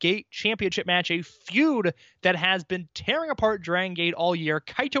Brave Gate Championship match, a feud that has been tearing apart Dragon Gate all year.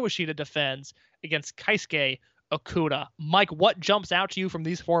 Kaito Ishida defends against Keisuke Okuda. Mike, what jumps out to you from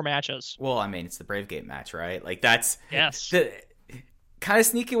these four matches? Well, I mean, it's the Brave Gate match, right? Like that's the kind of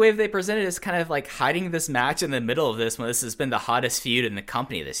sneaky way they presented is kind of like hiding this match in the middle of this when this has been the hottest feud in the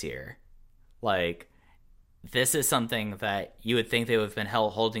company this year. Like, this is something that you would think they would have been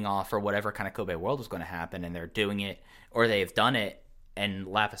holding off for whatever kind of Kobe World was going to happen, and they're doing it, or they've done it in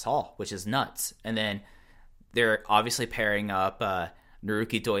Lapis Hall, which is nuts. And then they're obviously pairing up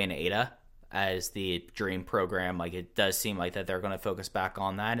Naruki Doi and Eita as the Dream program. Like, it does seem like that they're going to focus back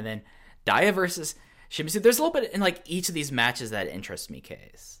on that. And then Dia versus Shimizu. There's a little bit in like each of these matches that interests me,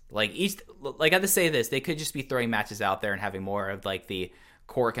 Case. Like I have to say this, they could just be throwing matches out there and having more of like the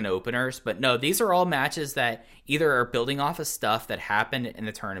cork and openers, but no, these are all matches that either are building off of stuff that happened in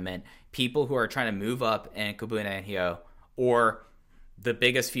the tournament, people who are trying to move up in Kabuna and Hyo, or the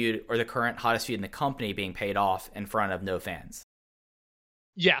biggest feud or the current hottest feud in the company being paid off in front of no fans.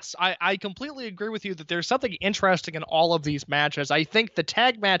 Yes, I completely agree with you that there's something interesting in all of these matches. I think the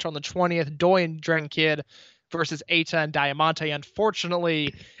tag match on the 20th, Doi and Dragon Kid versus Eita and Diamante,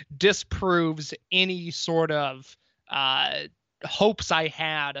 unfortunately disproves any sort of hopes I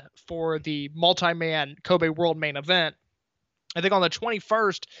had for the multi-man Kobe World main event. I think on the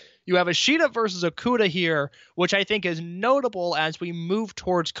 21st, you have Ishida versus Okuda here, which I think is notable as we move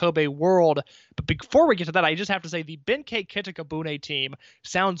towards Kobe World. But before we get to that, I just have to say the Benkei Kenta Kabune team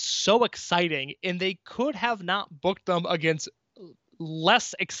sounds so exciting, and they could have not booked them against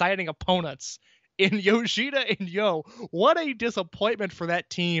less exciting opponents in Yoshida and Yo. What a disappointment for that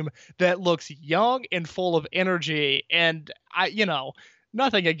team that looks young and full of energy. And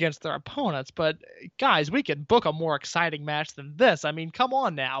nothing against their opponents, but guys, we can book a more exciting match than this. I mean, come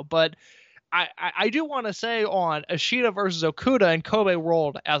on now. But I do want to say on Ishida versus Okuda and Kobe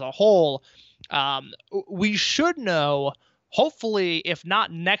World as a whole, we should know, hopefully, if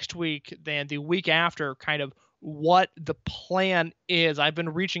not next week, then the week after, kind of what the plan is. I've been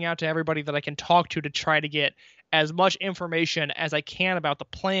reaching out to everybody that I can talk to try to get as much information as I can about the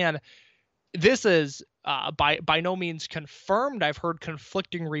plan. This is by no means confirmed. I've heard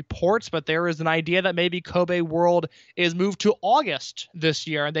conflicting reports, but there is an idea that maybe Kobe World is moved to August this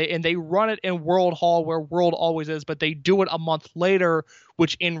year, and they run it in World Hall where World always is, but they do it a month later,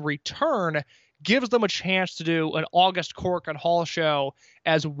 which in return gives them a chance to do an August Cork and Hall show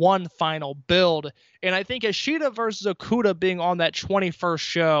as one final build. And I think Ishida versus Okuda being on that 21st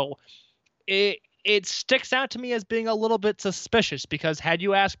show, it sticks out to me as being a little bit suspicious, because had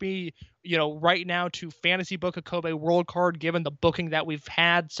you asked me, right now to fantasy book a Kobe World card, given the booking that we've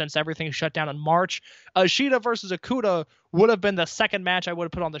had since everything shut down in March, Ishida versus Okuda would have been the second match I would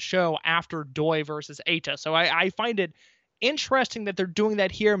have put on the show after Doi versus Eita. So I find it interesting that they're doing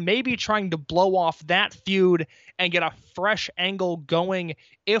that here, maybe trying to blow off that feud and get a fresh angle going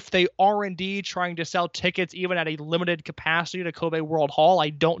if they are indeed trying to sell tickets even at a limited capacity to Kobe World Hall. I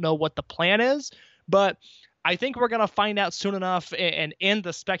don't know what the plan is, but I think we're going to find out soon enough and end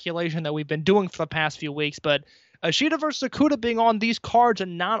the speculation that we've been doing for the past few weeks. But Ishida versus Okuda being on these cards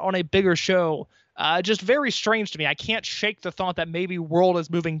and not on a bigger show, just very strange to me. I can't shake the thought that maybe World is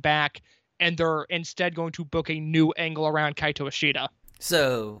moving back and they're instead going to book a new angle around Kaito Ishida.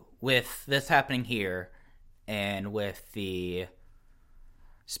 So, with this happening here, and with the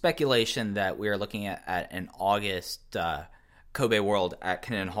speculation that we are looking at an August Kobe World at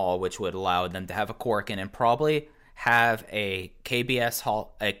Kinnan Hall, which would allow them to have a Korakuen and probably have a KBS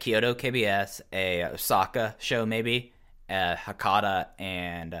Hall, a Kyoto KBS, a Osaka show maybe, a Hakata,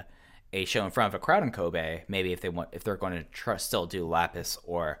 and a show in front of a crowd in Kobe, maybe if they're going to still do Lapis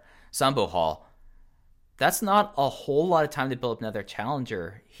or Sambo Hall. That's not a whole lot of time to build up another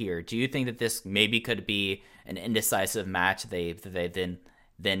challenger here. Do you think that this maybe could be an indecisive match? They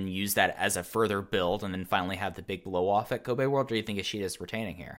then use that as a further build and then finally have the big blow off at Kobe World? Or do you think Ishida's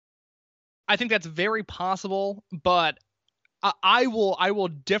retaining here? I think that's very possible, but I will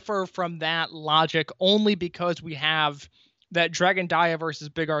differ from that logic only because we have that Dragon Dia versus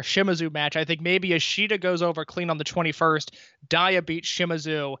Big R Shimizu match. I think maybe Ishida goes over clean on the 21st, Dia beats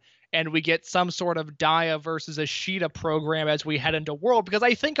Shimizu, and we get some sort of Dia versus Ishida program as we head into World, because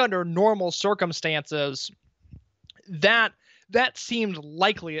I think under normal circumstances, that seemed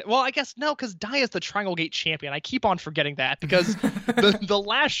likely. Well, I guess no, because Dia is the Triangle Gate champion. I keep on forgetting that, because the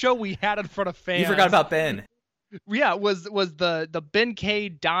last show we had in front of fans... You forgot about Ben. Yeah, was the Ben K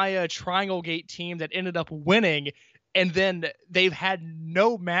Dia Triangle Gate team that ended up winning. And then they've had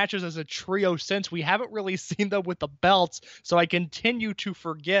no matches as a trio since. We haven't really seen them with the belts. So I continue to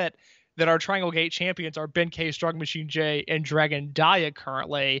forget that our Triangle Gate champions are Ben K, Strong Machine J, and Dragon Dia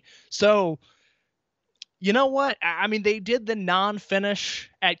currently. So, you know what? I mean, they did the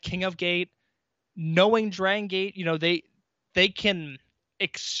non-finish at King of Gate. Knowing Dragon Gate, they can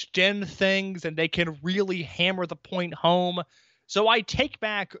extend things and they can really hammer the point home. So I take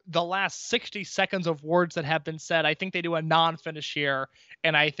back the last 60 seconds of words that have been said. I think they do a non-finish here,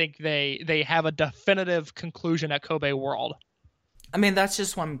 and I think they have a definitive conclusion at Kobe World. I mean, that's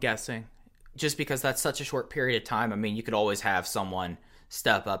just what I'm guessing. Just because that's such a short period of time. I mean, you could always have someone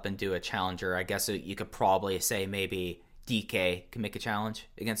step up and do a challenger. I guess you could probably say maybe DK can make a challenge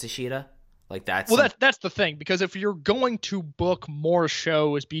against Ishida. Like that's... Well, that's the thing, because if you're going to book more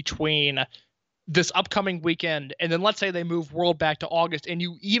shows between this upcoming weekend, and then let's say they move World back to August, and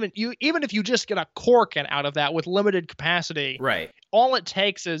even if you just get a Korakuen out of that with limited capacity, right? All it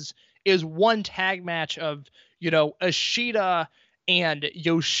takes is one tag match of Ishida and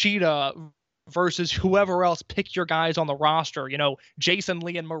Yoshida versus whoever else. Pick your guys on the roster, Jason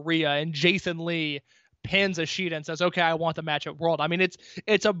Lee and Maria, and Jason Lee pins Ishida and says, okay, I want the match at World. I mean,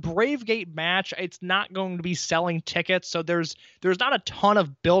 it's a Brave Gate match. It's not going to be selling tickets, so there's not a ton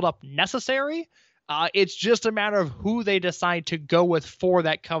of build-up necessary. It's just a matter of who they decide to go with for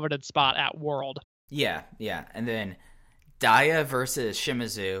that coveted spot at World. Yeah. And then Dia versus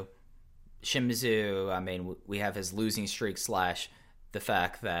Shimizu. I mean, we have his losing streak / the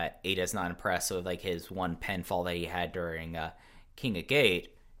fact that Eita's not impressed with like his one pinfall that he had during King of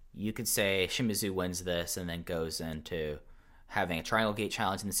Gate. You could say Shimizu wins this and then goes into having a Triangle Gate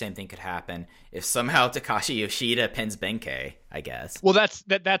challenge, and the same thing could happen if somehow Takashi Yoshida pins Benkei, I guess. Well, that's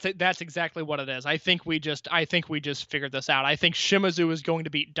exactly what it is. I think we just figured this out. I think Shimizu is going to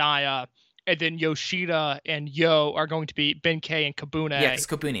beat Dia, and then Yoshida and Yo are going to beat Benkei and Kabune. Yeah, because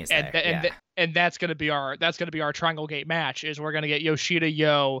Kabune is there. And that's going to be our Triangle Gate match. Is we're going to get Yoshida,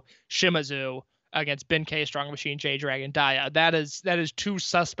 Yo, Shimizu against Ben K, Strong Machine J, Dragon Dia. That is two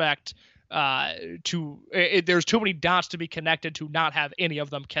suspect there's too many dots to be connected to not have any of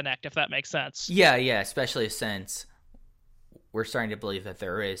them connect, if that makes sense. Yeah, especially since we're starting to believe that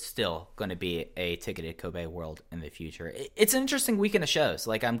there is still going to be a ticketed Kobe World in the future. It's an interesting weekend of shows.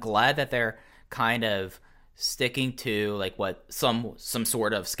 Like, I'm glad that they're kind of sticking to like what some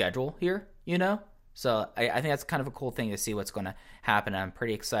sort of schedule here, you know? So I think that's kind of a cool thing to see what's going to happen. I'm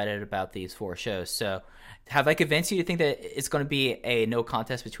pretty excited about these 4 shows. So have I convinced you to think that it's going to be a no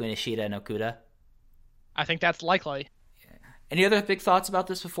contest between Ishida and Okuda? I think that's likely. Any other big thoughts about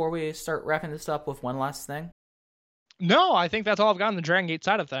this before we start wrapping this up with one last thing? No, I think that's all I've got on the Dragon Gate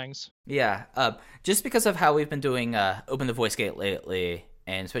side of things. Yeah, just because of how we've been doing Open the Voice Gate lately,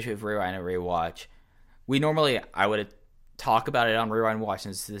 and especially with Rewind and Rewatch, I would talk about it on Rewind and Watch,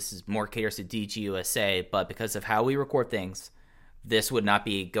 since this is more caters to DGUSA, but because of how we record things, this would not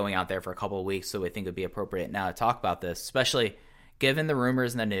be going out there for a couple of weeks, so we think it would be appropriate now to talk about this, especially given the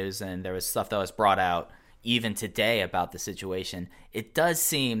rumors in the news, and there was stuff that was brought out even today about the situation. It does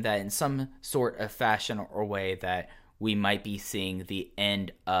seem that in some sort of fashion or way that we might be seeing the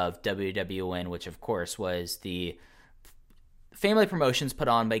end of WWN, which of course was the family promotions put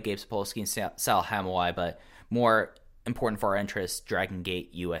on by Gabe Sapolsky and Sal Hamawi, but more important for our interest, Dragon Gate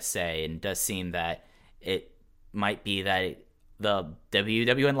USA. And it does seem that it might be that the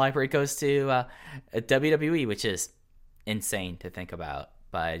WWN library goes to WWE, which is insane to think about.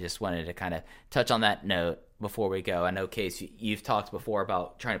 But I just wanted to kind of touch on that note before we go. I know, Case, you've talked before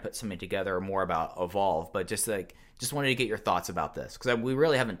about trying to put something together, or more about Evolve, but just wanted to get your thoughts about this, because we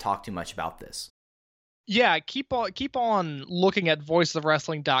really haven't talked too much about this. Yeah, keep on looking at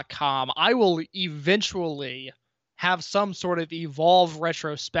voicesofwrestling.com. I will eventually have some sort of Evolve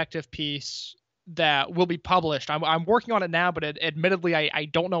retrospective piece that will be published. I'm working on it now, but admittedly, I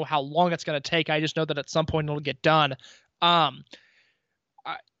don't know how long it's going to take. I just know that at some point it'll get done.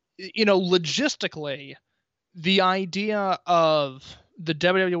 Logistically, the idea of the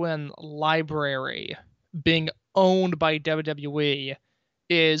WWN library being owned by WWE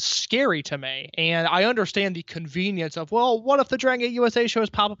is scary to me. And I understand the convenience of, well, what if the Dragon Gate USA shows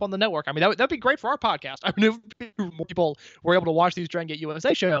pop up on the network? I mean, that'd be great for our podcast. I mean, if more people were able to watch these Dragon Gate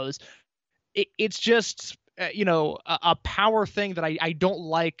USA shows, it's just, a power thing that I don't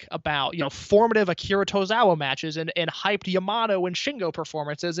like about, formative Akira Tozawa matches and hyped Yamato and Shingo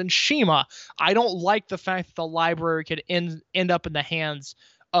performances and Shima. I don't like the fact that the library could end up in the hands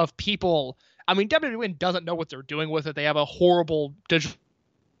of people. I mean, WWN doesn't know what they're doing with it. They have a horrible digital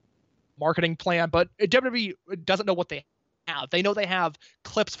marketing plan, but WWE doesn't know what they have. They know they have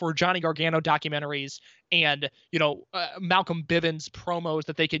clips for Johnny Gargano documentaries and, Malcolm Bivens promos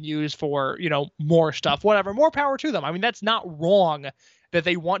that they can use for, more stuff, whatever. More power to them. I mean, that's not wrong that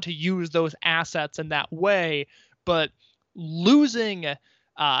they want to use those assets in that way, but losing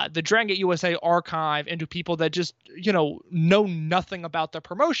the Dragon Gate USA archive into people that just, know nothing about the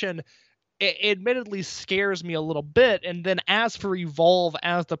promotion, it admittedly scares me a little bit. And then as for Evolve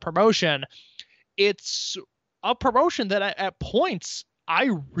as the promotion, it's a promotion that at points I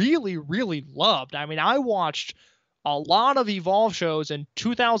really, really loved. I mean, I watched a lot of Evolve shows in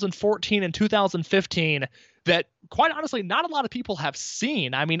 2014 and 2015 that, quite honestly, not a lot of people have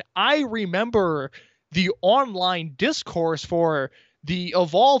seen. I mean, I remember the online discourse for the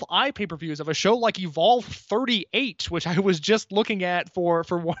Evolve pay-per-views of a show like Evolve 38, which I was just looking at for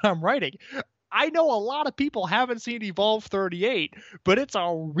what I'm writing. I know a lot of people haven't seen Evolve 38, but it's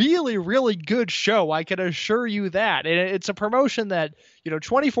a really, really good show. I can assure you that. And it's a promotion that,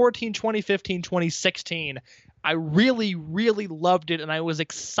 2014, 2015, 2016, I really, really loved it. And I was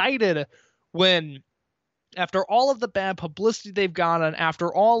excited when, after all of the bad publicity they've gotten,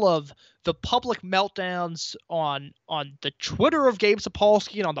 after all of the public meltdowns on the Twitter of Gabe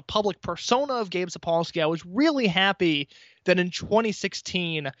Sapolsky and on the public persona of Gabe Sapolsky, I was really happy that in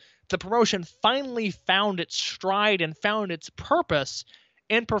 2016, the promotion finally found its stride and found its purpose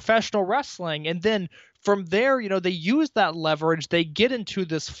in professional wrestling. And then from there, they use that leverage. They get into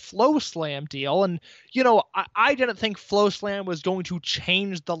this Flow Slam deal. And, I didn't think Flow Slam was going to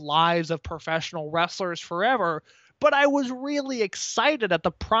change the lives of professional wrestlers forever, but I was really excited at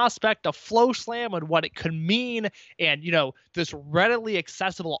the prospect of Flow Slam and what it could mean. And, this readily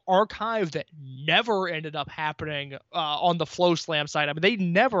accessible archive that never ended up happening on the Flow Slam side. I mean, they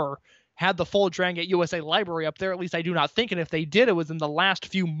never had the full Dragon Gate USA library up there. At least I do not think. And if they did, it was in the last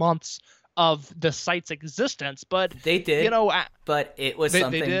few months of the site's existence. But they did, but it was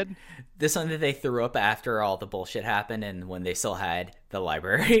something. They did. This is something they threw up after all the bullshit happened, and when they still had the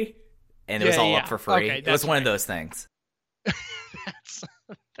library, and it was all up for free. Okay, it was one of those things.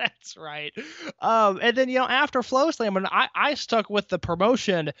 That's right. And then after Flow Slam, and I stuck with the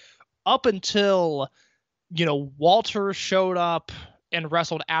promotion up until, Walter showed up and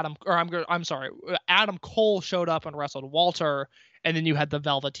wrestled Adam Cole showed up and wrestled Walter, and then you had the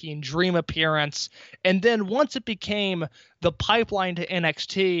Velveteen Dream appearance. And then once it became the pipeline to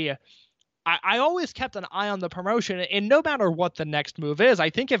NXT, I always kept an eye on the promotion, and no matter what the next move is,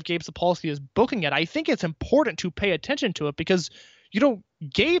 I think if Gabe Sapolsky is booking it, I think it's important to pay attention to it because,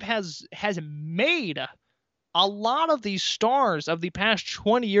 Gabe has made a lot of these stars of the past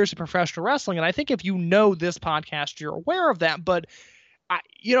 20 years of professional wrestling, and I think if you know this podcast, you're aware of that, but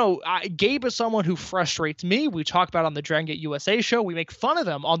Gabe is someone who frustrates me. We talk about on the Dragon Gate USA show. We make fun of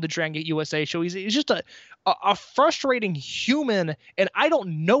him on the Dragon Gate USA show. He's just a frustrating human, and I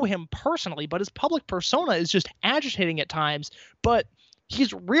don't know him personally, but his public persona is just agitating at times. But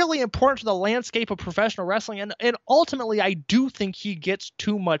he's really important to the landscape of professional wrestling, and ultimately I do think he gets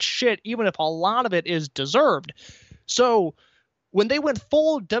too much shit, even if a lot of it is deserved. So when they went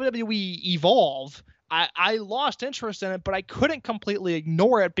full WWE Evolve, I lost interest in it, but I couldn't completely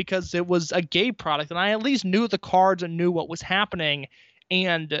ignore it because it was a Gabe product, and I at least knew the cards and knew what was happening.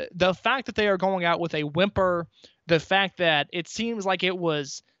 And the fact that they are going out with a whimper, the fact that it seems like it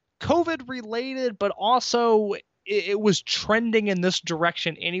was COVID related, but also it was trending in this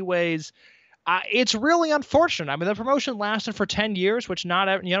direction anyways, it's really unfortunate. I mean, the promotion lasted for 10 years, which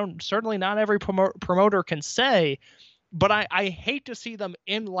certainly not every promoter can say, but I hate to see them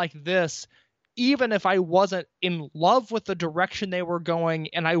end like this. Even if I wasn't in love with the direction they were going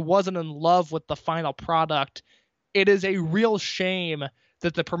and I wasn't in love with the final product, it is a real shame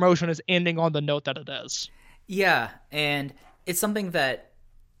that the promotion is ending on the note that it is. Yeah, and it's something that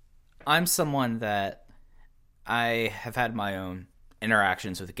I'm someone that I have had my own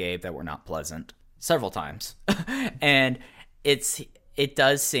interactions with Gabe that were not pleasant several times. And it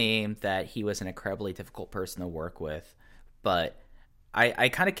does seem that he was an incredibly difficult person to work with, but I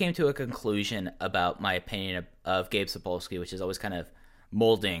kind of came to a conclusion about my opinion of Gabe Sapolsky, which is always kind of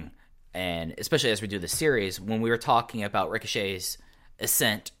molding, and especially as we do the series, when we were talking about Ricochet's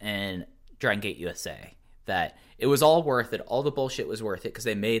ascent in Dragon Gate USA, that it was all worth it, all the bullshit was worth it, because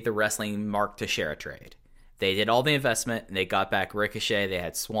they made the wrestling mark to share a trade. They did all the investment, and they got back Ricochet, they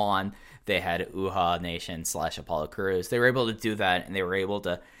had Swan, they had Uha Nation / Apollo Crews. They were able to do that, and they were able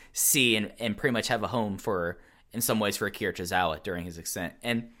to see and pretty much have a home for, in some ways, for Akira Tozawa during his ascent.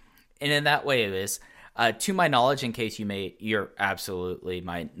 And in that way it is. To my knowledge, in case you're absolutely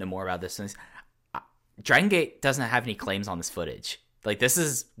might know more about this, Dragon Gate doesn't have any claims on this footage. Like, this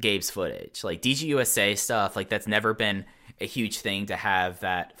is Gabe's footage. Like, DGUSA stuff, like, that's never been a huge thing to have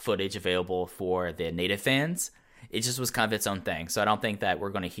that footage available for the native fans. It just was kind of its own thing. So I don't think that we're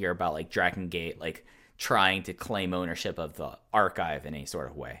going to hear about, like, Dragon Gate, like, trying to claim ownership of the archive in any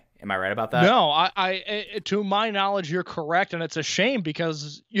sort of way. Am I right about that? No, I to my knowledge, you're correct, and it's a shame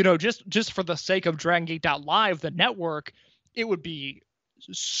because, just for the sake of DragonGate.live, the network, it would be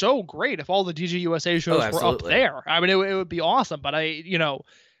so great if all the DGUSA shows were up there. I mean, it would be awesome, but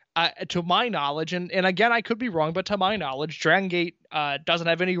to my knowledge, and again, I could be wrong, but to my knowledge, Dragon Gate doesn't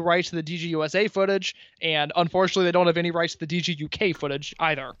have any rights to the DGUSA footage, and unfortunately, they don't have any rights to the DGUK footage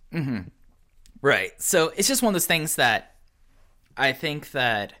either. Mm-hmm. Right. So it's just one of those things that I think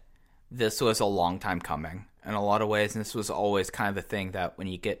that this was a long time coming in a lot of ways, and this was always kind of the thing that when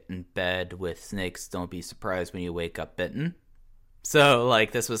you get in bed with snakes, don't be surprised when you wake up bitten. So,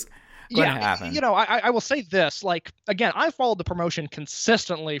 like, this was going to happen. I will say this, like, again, I followed the promotion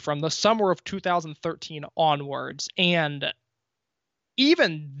consistently from the summer of 2013 onwards, and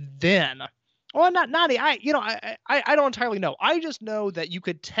even then, well, I don't entirely know. I just know that you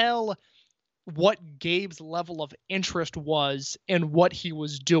could tell what Gabe's level of interest was in what he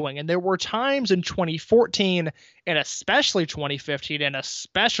was doing. And there were times in 2014 and especially 2015 and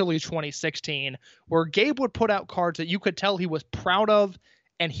especially 2016 where Gabe would put out cards that you could tell he was proud of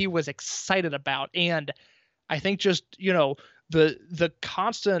and he was excited about. And I think just, the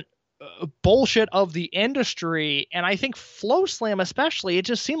constant bullshit of the industry, and I think Flow Slam especially, it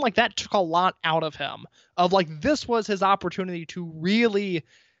just seemed like that took a lot out of him, of like, this was his opportunity to really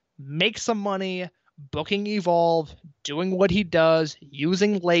make some money, booking Evolve, doing what he does,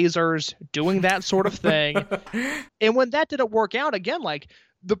 using lasers, doing that sort of thing. And when that didn't work out, again, like,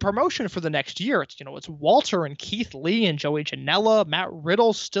 the promotion for the next year, it's Walter and Keith Lee and Joey Janela, Matt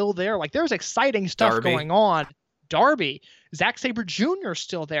Riddle's still there. Like, there's exciting stuff going on. Darby, Zack Sabre Jr.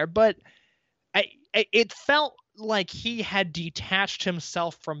 still there, but it felt like he had detached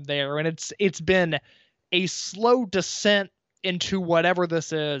himself from there, and it's been a slow descent into whatever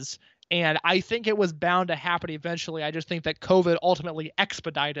this is, and I think it was bound to happen eventually. I just think that COVID ultimately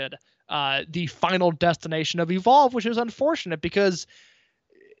expedited the final destination of Evolve, which is unfortunate because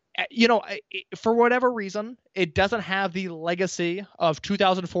For whatever reason, it doesn't have the legacy of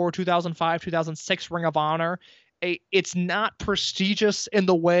 2004, 2005, 2006 Ring of Honor. It's not prestigious in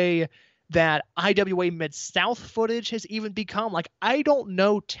the way that IWA Mid-South footage has even become. Like, I don't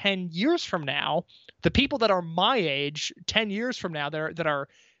know 10 years from now, the people that are my age 10 years from now that are,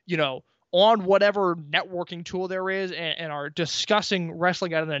 on whatever networking tool there is and are discussing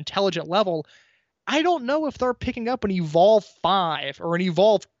wrestling at an intelligent level, I don't know if they're picking up an Evolve 5 or an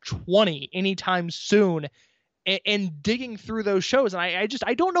Evolve 20 anytime soon and digging through those shows. And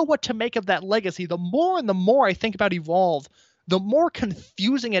I don't know what to make of that legacy. The more and the more I think about Evolve, the more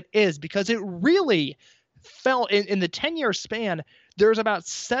confusing it is, because it really felt in the 10-year span, there's about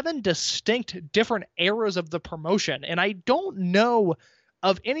 7 distinct different eras of the promotion. And I don't know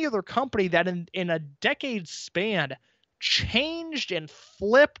of any other company that in a decade span changed and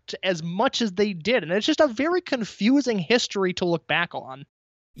flipped as much as they did. And it's just a very confusing history to look back on.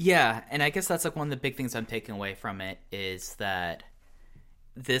 Yeah, and I guess that's like one of the big things I'm taking away from it is that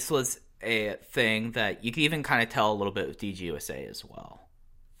this was a thing that you can even kind of tell a little bit with DGUSA as well.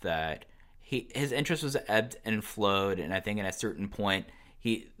 That his interest was ebbed and flowed, and I think at a certain point,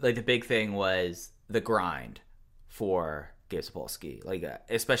 the big thing was the grind for Gabe Sapolsky. Like,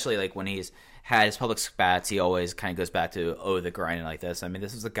 especially like when he's had his public spats, he always kind of goes back to, the grinding like this. I mean,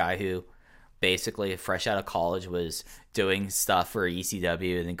 this was a guy who basically fresh out of college was doing stuff for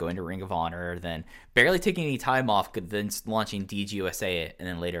ECW and then going to Ring of Honor, then barely taking any time off, then launching DGUSA and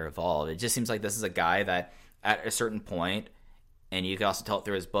then later Evolve. It just seems like this is a guy that at a certain point, and you can also tell it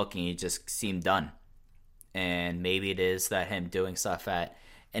through his booking, he just seemed done. And maybe it is that him doing stuff at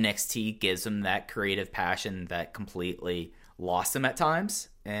NXT gives him that creative passion that completely lost him at times.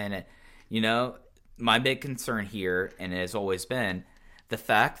 And, my big concern here, and it has always been, the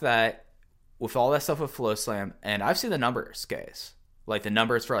fact that with all that stuff with FlowSlam, and I've seen the numbers, guys, like the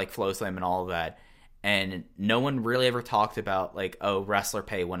numbers for like FlowSlam and all of that, and no one really ever talked about like, wrestler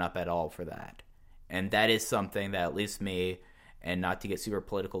pay went up at all for that. And that is something that at least me, and not to get super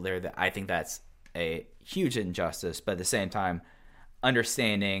political there, that I think that's a huge injustice, but at the same time,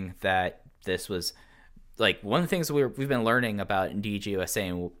 understanding that this was like one of the things we've been learning about in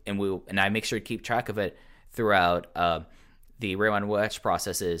DGUSA, and I make sure to keep track of it throughout the Raymond Wetch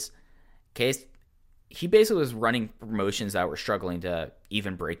process is, Case, he basically was running promotions that were struggling to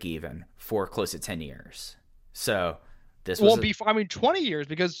even break even for close to 10 years. So this was 20 years,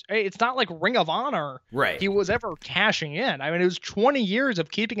 because it's not like Ring of Honor. Right. He was ever cashing in. I mean, it was 20 years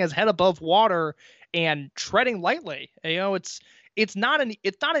of keeping his head above water and treading lightly. It's not an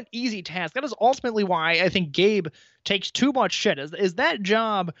easy task. That is ultimately why I think Gabe takes too much shit. Is that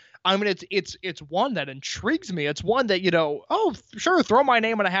job? I mean, it's one that intrigues me. It's one that, sure, throw my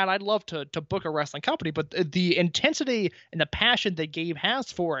name in a hat. I'd love to book a wrestling company, but the intensity and the passion that Gabe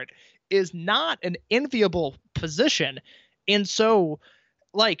has for it is not an enviable position. And so,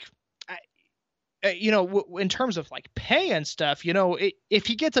 like, in terms of like pay and stuff, if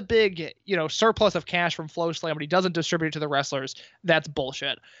he gets a big, surplus of cash from FlowSlam but he doesn't distribute it to the wrestlers, that's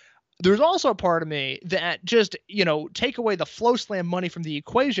bullshit. There's also a part of me that just, take away the FlowSlam money from the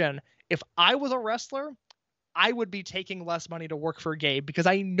equation. If I was a wrestler, I would be taking less money to work for Gabe, because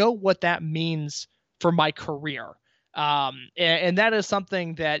I know what that means for my career. And that is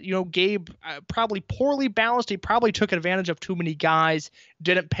something that, Gabe probably poorly balanced. He probably took advantage of too many guys,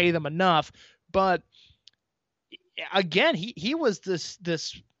 didn't pay them enough. But again, he was this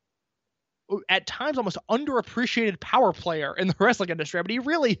at times almost underappreciated power player in the wrestling industry. But he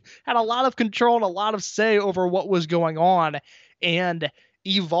really had a lot of control and a lot of say over what was going on. And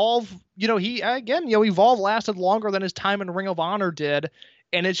Evolve, Evolve lasted longer than his time in Ring of Honor did.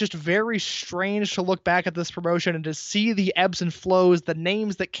 And it's just very strange to look back at this promotion and to see the ebbs and flows, the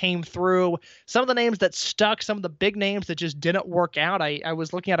names that came through, some of the names that stuck, some of the big names that just didn't work out. I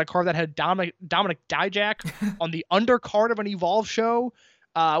was looking at a card that had Dominic Dijak on the undercard of an Evolve show,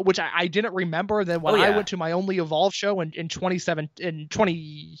 which I didn't remember. Then when I went to my only Evolve show in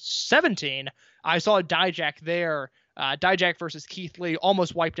 2017, I saw a Dijak there. Dijak versus Keith Lee,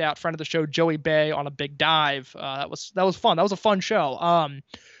 almost wiped out friend of the show Joey Bay on a big dive. That was fun. That was a fun show.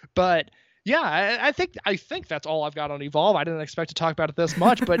 But yeah, I think that's all I've got on Evolve. I didn't expect to talk about it this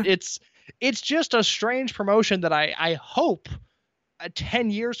much, but it's just a strange promotion that I hope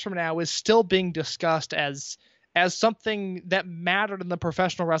 10 years from now is still being discussed as something that mattered in the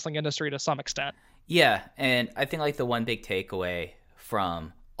professional wrestling industry to some extent. Yeah, and I think like the one big takeaway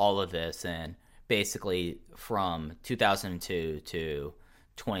from all of this, and basically from 2002 to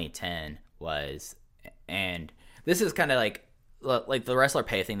 2010 was, and this is kind of like the wrestler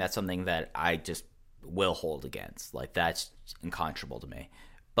pay thing, that's something that I just will hold against. Like, that's incontrovertible to me.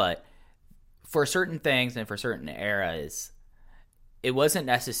 But for certain things and for certain eras, it wasn't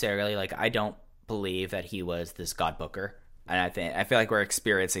necessarily like, I don't believe that he was this god booker. And I feel like we're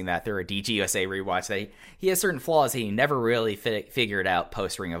experiencing that through a DGUSA rewatch, that he has certain flaws that he never really figured out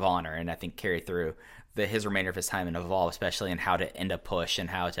post Ring of Honor, and I think carried through his remainder of his time in Evolve, especially in how to end a push and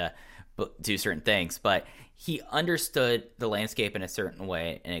how to do certain things. But he understood the landscape in a certain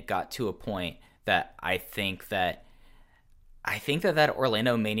way, and it got to a point that I think that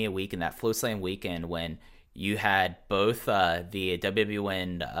Orlando Mania weekend, that FloSlam weekend, when you had both the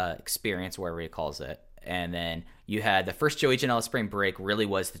WWN experience, wherever he calls it, and then you had the first Joey Janela spring break, really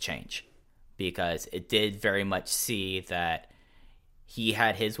was the change, because it did very much see that he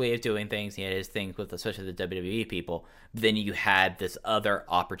had his way of doing things. He had his things with especially the WWE people. But then you had this other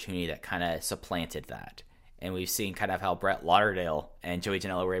opportunity that kind of supplanted that. And we've seen kind of how Brett Lauderdale and Joey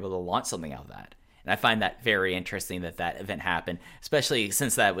Janela were able to launch something out of that. And I find that very interesting that event happened, especially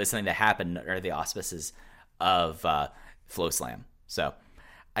since that was something that happened under the auspices of FloSlam. So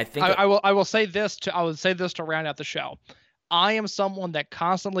I think I will say this to round out the show. I am someone that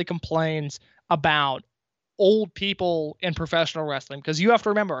constantly complains about old people in professional wrestling, because you have to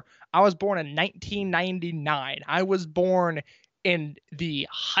remember, I was born in 1999. I was born in the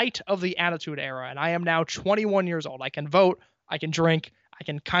height of the Attitude Era, and I am now 21 years old. I can vote, I can drink, I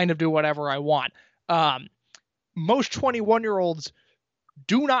can kind of do whatever I want. Most 21-year-olds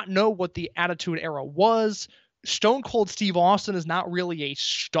do not know what the Attitude Era was. Stone Cold Steve Austin is not really a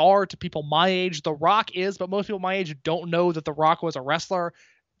star to people my age. The Rock is, but most people my age don't know that The Rock was a wrestler.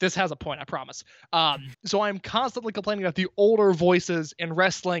 This has a point, I promise. So I'm constantly complaining about the older voices in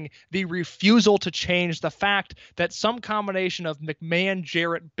wrestling, the refusal to change, the fact that some combination of McMahon,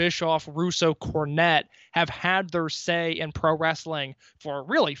 Jarrett, Bischoff, Russo, Cornette have had their say in pro wrestling for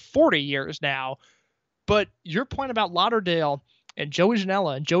really 40 years now. But your point about Lauderdale and Joey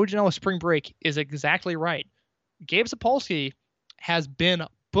Janela Spring Break is exactly right. Gabe Sapolsky has been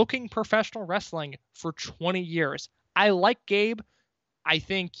booking professional wrestling for 20 years. I like Gabe. I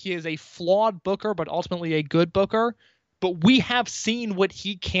think he is a flawed booker, but ultimately a good booker. But we have seen what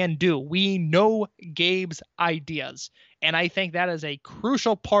he can do. We know Gabe's ideas. And I think that is a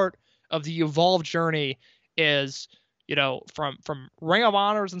crucial part of the Evolve journey is, from Ring of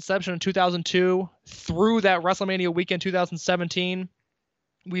Honor's inception in 2002 through that WrestleMania weekend 2017,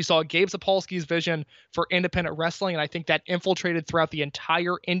 we saw Gabe Sapolsky's vision for independent wrestling, and I think that infiltrated throughout the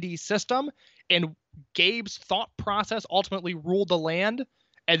entire indie system. And Gabe's thought process ultimately ruled the land.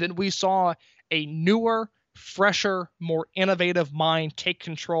 And then we saw a newer, fresher, more innovative mind take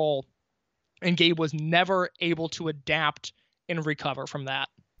control. And Gabe was never able to adapt and recover from that.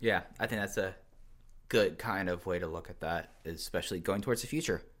 Yeah, I think that's a good kind of way to look at that, especially going towards the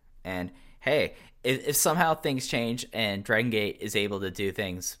future. And hey, if somehow things change and Dragon Gate is able to do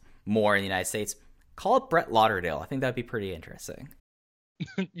things more in the United States, call it Brett Lauderdale. I think that'd be pretty interesting.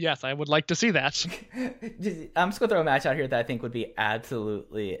 Yes, I would like to see that. I'm just going to throw a match out here that I think would be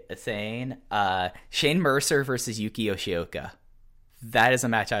absolutely insane. Shane Mercer versus Yuki Yoshioka. That is a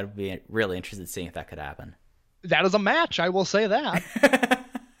match I would be really interested in seeing if that could happen. That is a match, I will say that.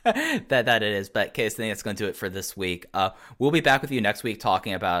 that it is. But Case, I think that's going to do it for this week. We'll be back with you next week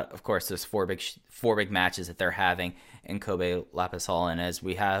talking about, of course, those four big matches that they're having in Kobe Lapis Hall, and as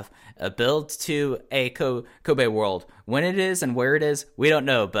we have a build to a Kobe World. When it is and where it is, we don't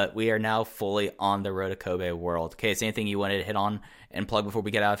know, but we are now fully on the road to Kobe World. Case, anything you wanted to hit on and plug before we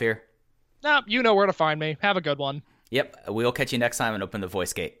get out of here? No, you know where to find me. Have a good one. Yep, we'll catch you next time and open the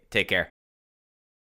voice gate. Take care.